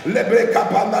shanda, lebreka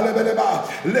pandalebeleba,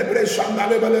 lebre shanda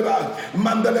lebeleba,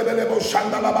 mandalebelebo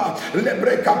shandalaba,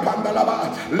 lebreka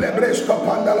pandalaba, lebresko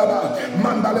pandalaba,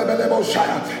 mandalebelebo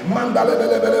shaya,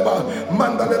 mandalebelebeleba,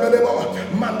 mandalebelebo,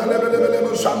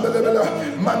 mandalebelebelebo shandalebeleba,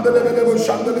 mandalebelebo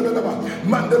shandalebeleba,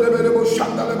 mandalebelebo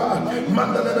shandaleba,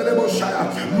 mandalebelebo shaya,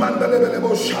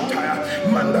 mandalebelebo shataya,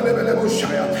 mandalebelebo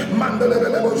shaya,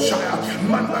 mandalebelebo shaya,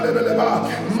 mandalebeleba,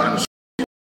 man.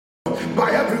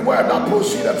 By every word that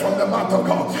proceeded from the mouth of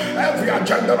God, every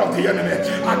agenda of the enemy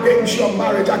against your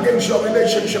marriage, against your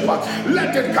relationship,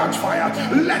 let it catch fire.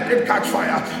 Let it catch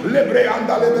fire. Lebre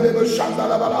andalebe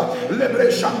shandalaba, lebre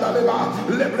shandalaba,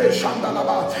 lebre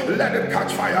shandalaba. Let it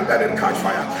catch fire. Let it catch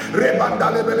fire.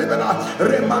 Rebandalebe lebela,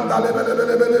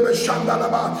 remandalebe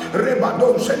shandalaba,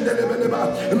 rebadon sendelebe,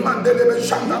 mandelebe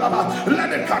shandalaba.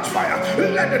 Let it catch fire.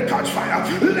 Let it catch fire.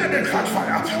 Let it catch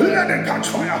fire. Let it catch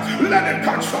fire. Let it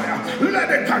catch fire.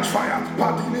 Let it catch fire.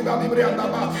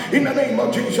 In the name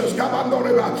of Jesus. In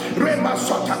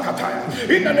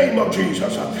the name of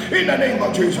Jesus. In the name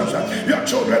of Jesus. Your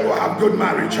children will have good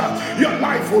marriage. Your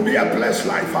life will be a blessed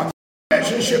life.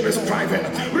 Relationship is thriving.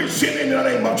 Receive in the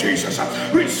name of Jesus.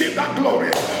 Receive that glory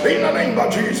in the name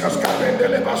of Jesus.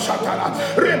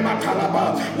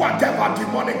 Whatever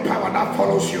demonic power that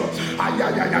follows you,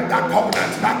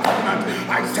 that covenant,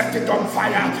 I set it on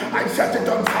fire. I set it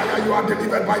on fire. You are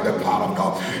delivered by the power of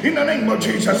God. In the name of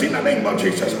Jesus. In the name of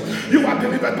Jesus. You are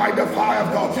delivered by the fire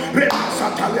of God. In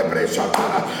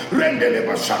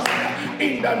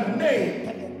the name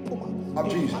of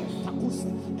Jesus.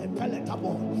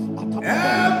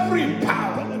 Every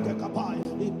power,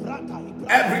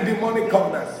 every demonic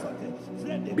covenant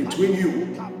between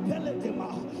you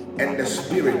and the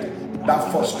spirit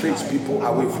that frustrates people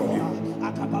away from you.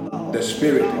 The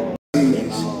spirit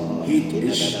is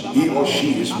he or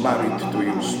she is married to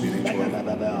you spiritually,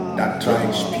 that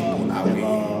drives people away.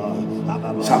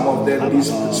 Some of them,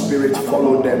 these spirits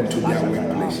follow them to their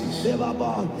workplaces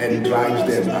and drives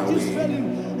them away.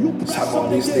 Some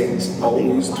of these things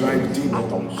always drive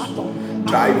demons,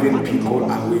 driving people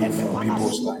away from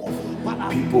people's life.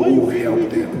 People who help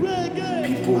them,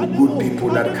 good people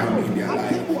that come in their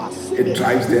life, it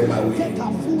drives them away.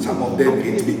 Some of them,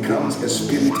 it becomes a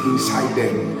spirit inside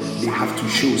them. They have to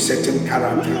show certain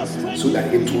character so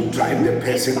that it will drive the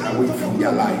person away from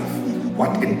their life.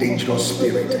 What a dangerous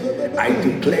spirit. I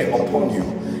declare upon you,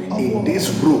 in this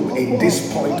room, in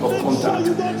this point of contact,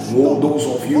 those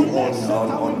of you on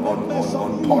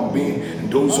Podbean,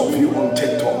 those of you on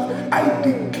TikTok, I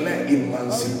declare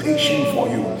emancipation for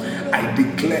you. I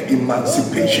declare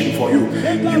emancipation for you.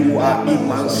 You are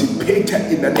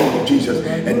emancipated in the name of Jesus.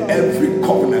 And every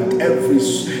covenant, every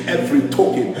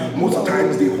token, most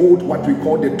times they hold what we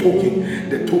call the token.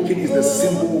 The token is the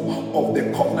symbol of the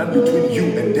covenant between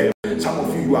you and them. Some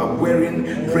of you are wearing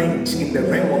rings in the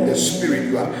realm of the spirit.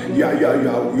 You are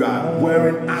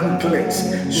wearing anklets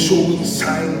showing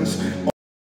signs of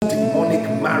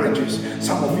demonic marriages.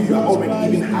 Some of you are already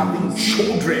even having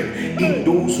children in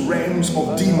those realms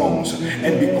of demons,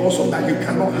 and because of that you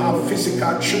cannot have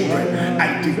physical children.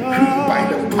 I decree by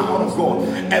the power of God,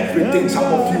 everything.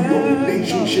 Some of you, your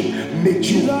relationship makes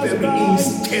you very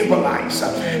instabilized.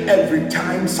 Every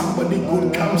time somebody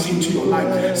good comes into your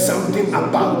life, something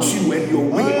about you and your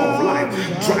way of life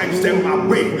drives them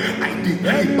away. I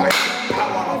decree by the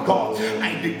power of God,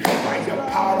 I decree by the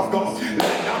power of God,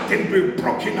 Let that thing be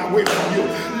broken away from you.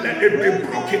 Let it be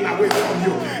broken away from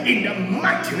you. In the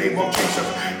mighty name of Jesus.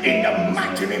 In the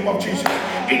mighty name of Jesus.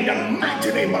 In the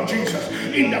mighty name of Jesus.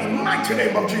 In the mighty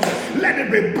name of Jesus. Let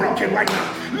it be broken right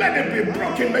now. Let it be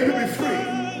broken. May you be free.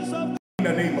 In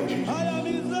the name of Jesus.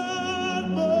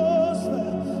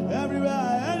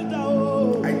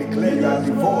 I declare you are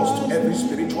divorced to every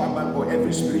spiritual man or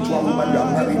every spiritual woman you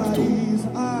are married to.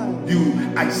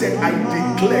 I said, I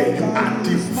declare you are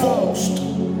divorced.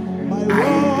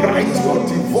 I write your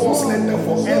divorce letter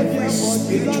for every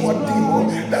spiritual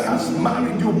demon that has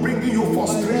married you, bringing you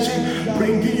frustration,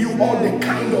 bringing you all the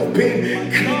kind of pain,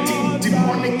 creating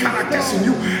demonic characters in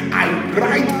you. I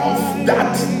write off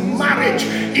that marriage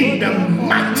in the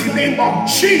mighty name of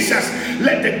Jesus.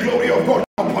 Let the glory of God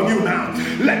come upon you now.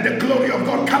 Let the glory of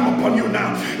God come upon you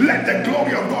now. Let the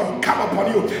glory of God come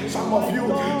upon you. Some of you,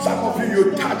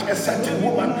 you touch a certain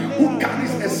woman who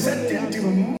carries a certain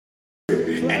demon,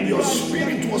 and your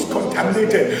spirit was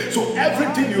contaminated. So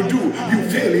everything you do, you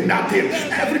fail in that thing.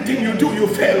 Everything you do, you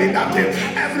fail in that thing.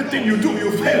 Everything you do,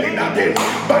 you fail in that thing.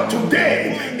 But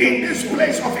today, in this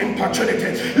place of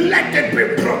importunity, let it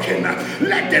be broken.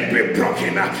 Let it be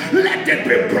broken. Let it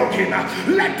be broken.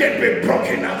 Let it be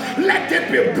broken. Let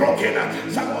it be broken.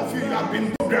 Some of you have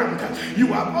been programmed. You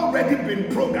have already been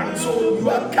programmed. So you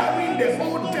are carrying the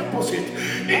old deposit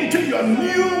into your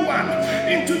new one,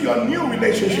 into your new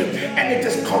relationship, and it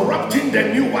is corrupting the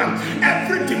new one.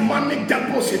 Every demonic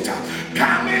deposit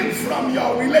coming from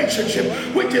your relationship,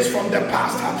 which is from the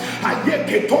past, let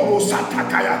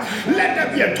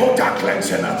there be a total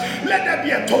cleansing. Let there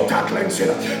be a total cleansing.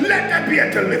 Let there be a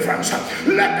deliverance.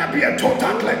 Let there be a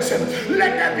total cleansing.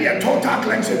 Let there be a total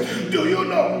cleansing. Do you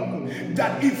know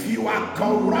that if you are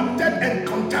corrupted and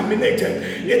contaminated,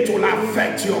 it will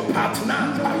affect your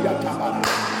partner?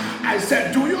 I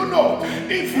said, do you know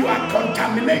if you are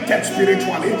contaminated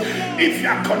spiritually, it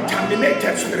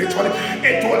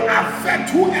will affect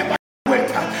whoever you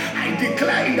with. I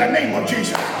declare in the name of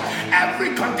Jesus,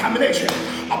 every contamination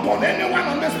upon anyone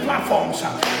on this platform,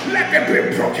 let it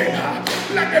be broken.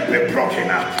 Let it be broken.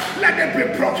 Let it be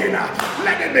broken.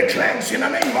 Let it be cleansed in the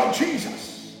name of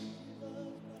Jesus.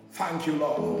 Thank you,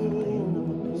 Lord.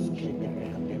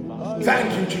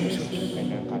 Thank you, Jesus.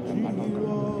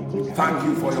 Thank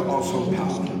you for your awesome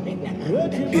power.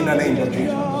 In the name of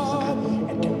Jesus.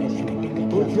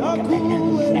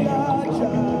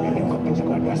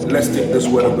 Let's take this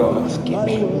word of God. You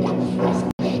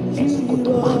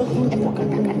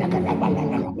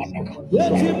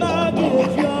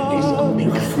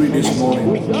are free this morning.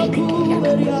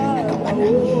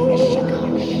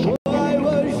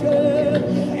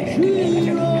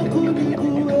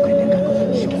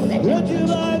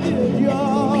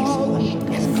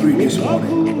 Free this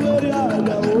morning.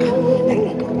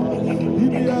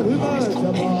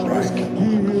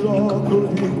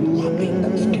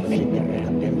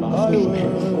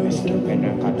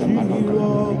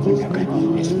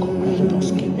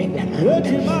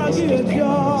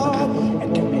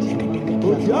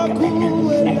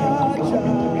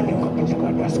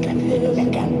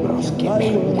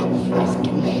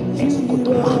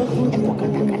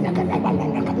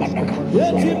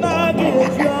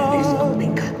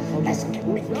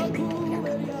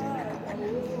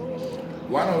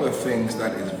 One of the things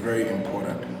that is very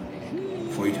important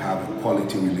for you to have a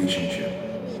quality relationship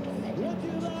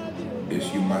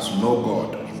is you must know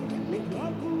God.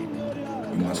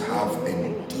 You must have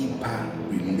a deeper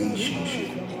relationship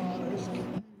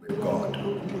with God.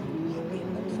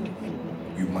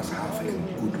 You must have a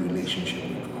good relationship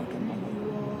with God.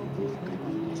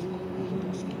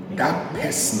 That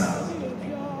personal,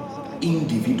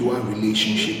 individual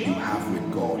relationship you have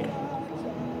with God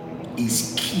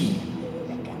is key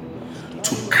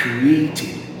to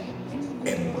creating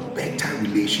a better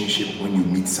relationship when you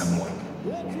meet someone.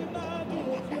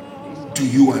 Do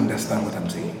you understand what I'm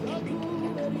saying?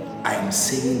 I am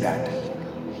saying that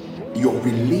your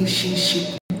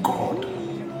relationship with God,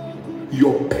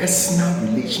 your personal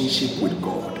relationship with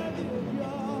God,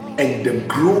 and the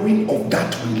growing of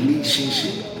that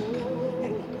relationship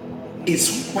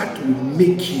is what will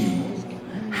make you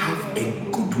have a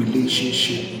good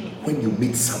relationship when you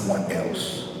meet someone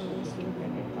else.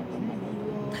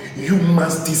 You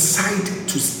must decide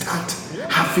to start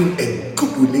having a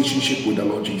good relationship with the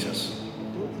Lord Jesus.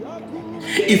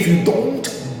 If you don't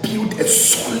build a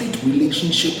solid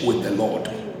relationship with the Lord,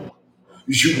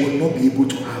 you will not be able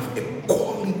to have a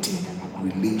quality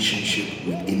relationship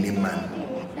with any man.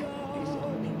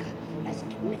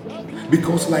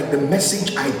 Because like the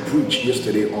message I preached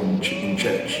yesterday in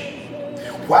church,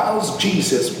 whilst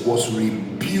Jesus was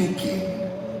rebuking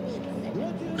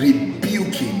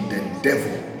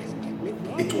devil.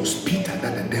 It was Peter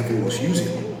that the devil was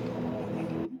using.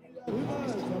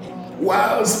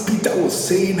 Whilst Peter was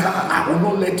saying, I will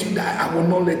not let you die, I will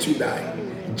not let you die,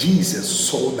 Jesus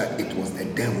saw that it was the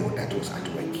devil that was at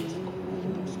work.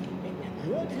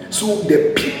 So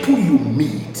the people you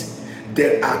meet,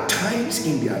 there are times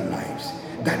in their lives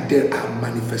that there are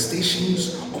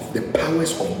manifestations of the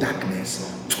powers of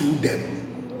darkness through them.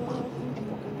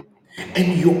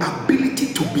 And your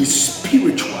ability to be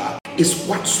spiritual is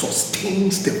what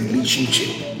sustains the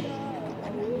relationship.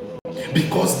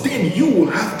 Because then you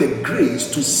will have the grace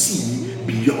to see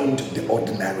beyond the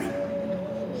ordinary.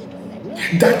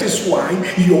 That is why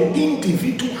your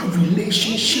individual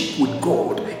relationship with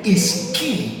God is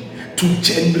key to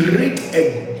generate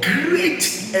a great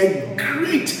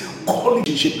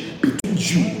relationship between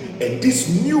you and this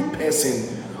new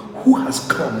person who has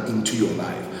come into your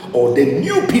life, or the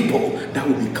new people that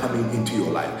will be coming into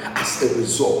your life as a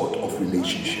result of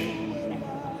relationship.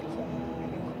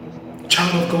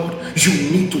 Child of God,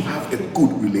 you need to have a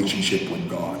good relationship with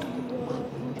God.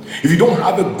 If you don't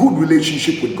have a good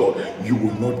relationship with God, you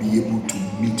will not be able to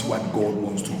meet what God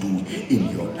wants to do in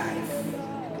your life.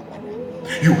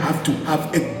 You have to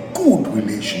have a good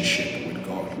relationship with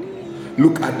God.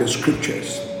 Look at the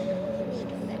scriptures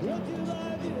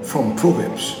from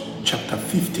Proverbs chapter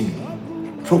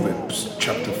 15. Proverbs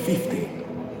chapter 15.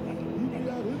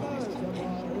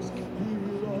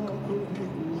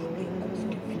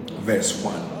 Verse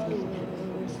 1.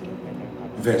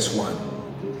 Verse 1.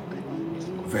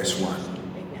 Verse 1.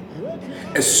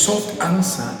 A soft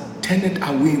answer turneth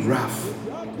away wrath,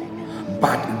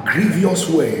 but grievous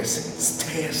words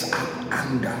stirs up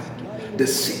anger. The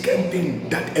second thing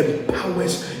that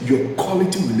empowers your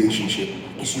quality relationship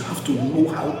is you have to know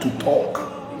how to talk.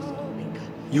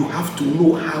 You have to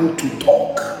know how to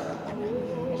talk.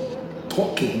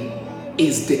 Talking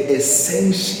is the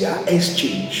essential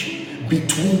exchange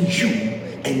between you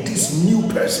and this new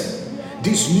person,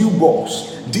 this new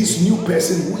boss, this new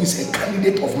person who is a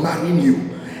candidate of marrying you.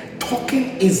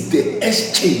 Talking is the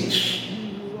exchange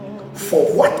for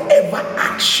whatever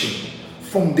action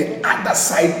from the other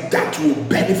side that will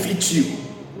benefit you.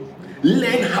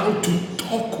 Learn how to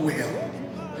talk well.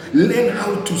 Learn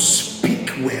how to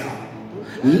speak well.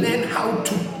 Learn how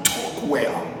to talk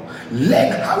well.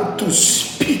 Learn how to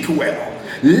speak well.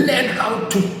 Learn how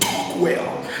to talk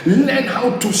well. Learn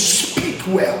how to speak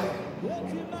well.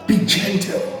 Be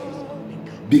gentle.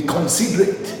 Be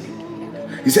considerate.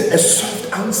 He said, a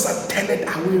soft answer turneth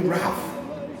away wrath.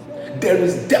 There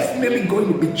is definitely going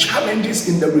to be challenges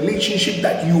in the relationship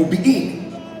that you will be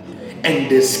in. And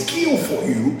the skill for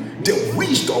you, the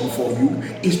wisdom for you,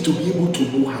 is to be able to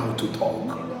know how to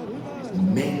talk.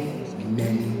 Many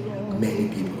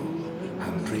people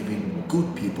have driven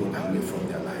good people away from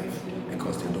their life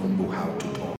because they don't know how to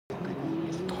talk.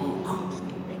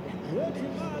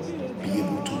 Be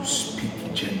able to speak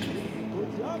gently,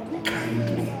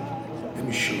 kindly. Let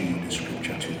me show you the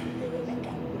scripture too.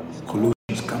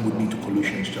 Colossians, come with me to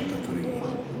Colossians chapter 3.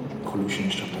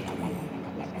 Colossians chapter 3.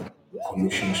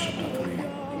 Colossians chapter 3.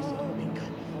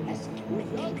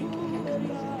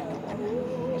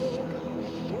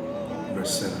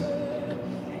 Verse 7.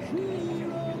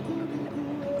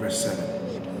 Verse 7.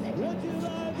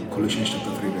 Colossians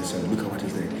chapter 3 verse 7. Look at what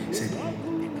is there. He said,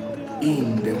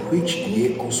 in the which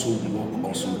ye also walk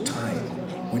also time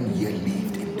when ye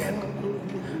lived in them.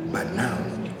 But now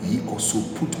ye also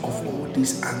put off all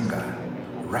this anger,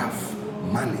 wrath,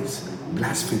 malice,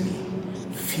 blasphemy,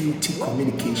 filthy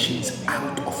communications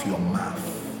out of your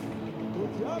mouth.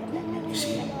 You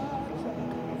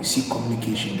see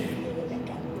communication there.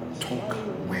 Talk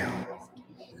well.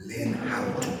 Learn how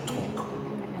to talk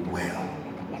well.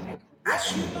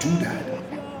 As you do that,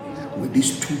 with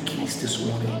these two keys this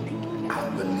morning, I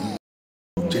believe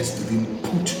you just even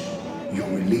put your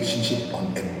relationship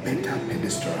on a better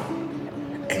pedestal,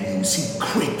 and you see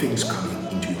great things coming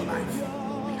into your life.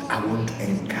 I want to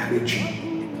encourage you.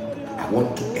 I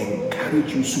want to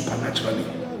encourage you supernaturally.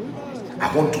 I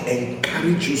want to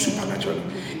encourage you supernaturally.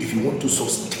 If you want to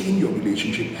sustain your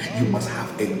relationship, you must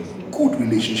have a good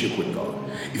relationship with God.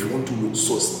 If you want to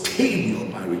sustain your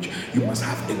marriage, you must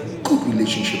have a good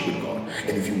relationship with God.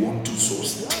 And if you want to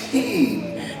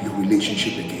sustain your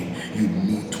relationship again, you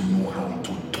need to know how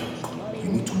to talk. You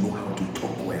need to know how to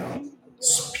talk well,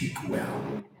 speak well.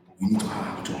 You need to know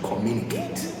how to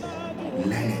communicate.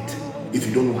 Learn it. If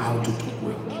you don't know how to talk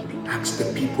well, ask the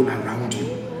people around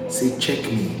you. Say, check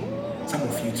me. Some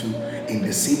of you too, in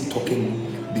the same talking,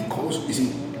 because you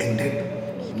see, and then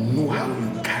know how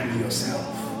you carry yourself,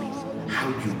 how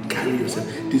you carry yourself.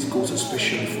 This goes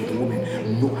especially for the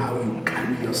women. Know how you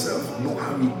carry yourself. Know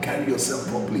how you carry yourself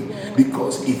properly.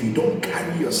 Because if you don't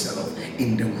carry yourself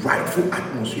in the rightful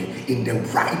atmosphere, in the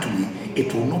right way,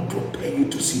 it will not prepare you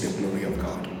to see the glory of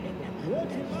God.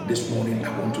 This morning,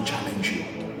 I want to challenge you.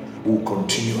 We'll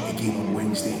continue again on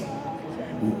Wednesday.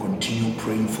 We'll continue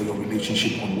praying for your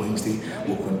relationship on Wednesday.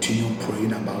 We'll continue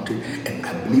praying about it. And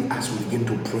I believe as we begin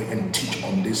to pray and teach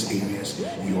on these areas,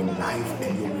 your life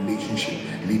and your relationship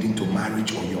leading to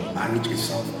marriage, or your marriage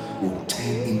itself, will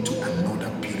turn into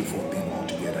another beautiful thing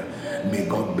altogether. May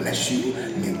God bless you.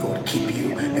 May God keep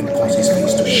you and cause His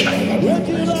face to shine on you.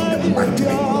 In the mighty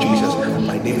name of Jesus.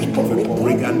 My name is Prophet Paul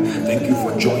Reagan. Thank you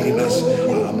for joining us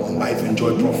on Life and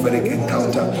Joy Prophetic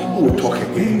Encounter. We'll talk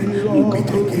again. We'll meet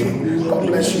again. God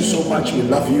bless you so much. We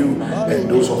love you. And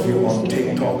those of you on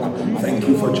TikTok, thank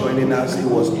you for joining us. It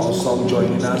was awesome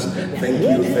joining us. Thank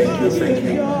you, thank you, thank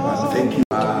you. Thank you,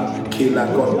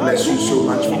 Kayla. God bless you so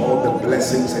much for all the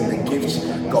blessings and the gifts.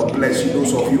 God bless you.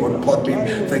 Those of you on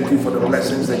Podbean, thank you for the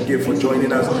blessings and gift for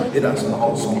joining us. It has an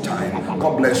awesome time.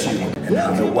 God bless you and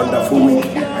have a wonderful week.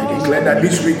 I declare that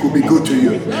this week will be good to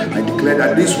you. I declare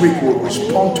that this week will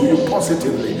respond to you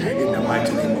positively in the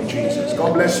mighty name of Jesus.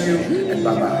 God bless you and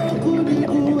bye-bye.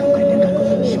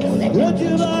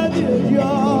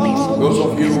 Those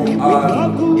of you who are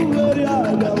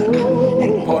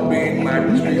Podbean, my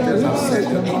administrators have set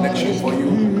a connection for you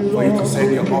to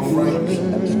send your offerings,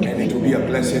 and it will be a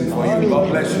blessing for you. God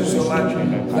bless you so much.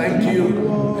 Thank you,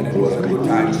 and it was a good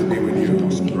time to be with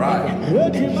you. Right.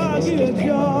 Hey,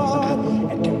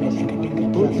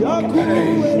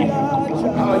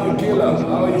 how are you, Kayla?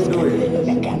 How are you doing?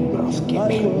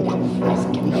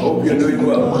 I hope you're doing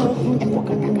well.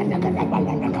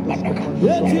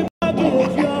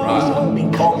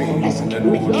 Right. Call me and then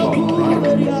we'll talk.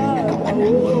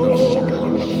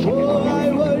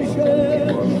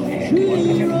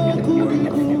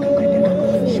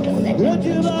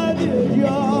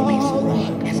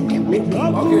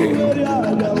 Okay.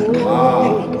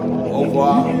 Au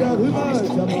revoir.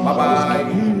 Bye-bye.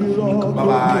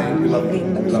 Bye-bye. We love you.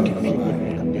 We love you.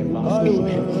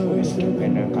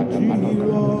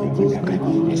 Bye-bye.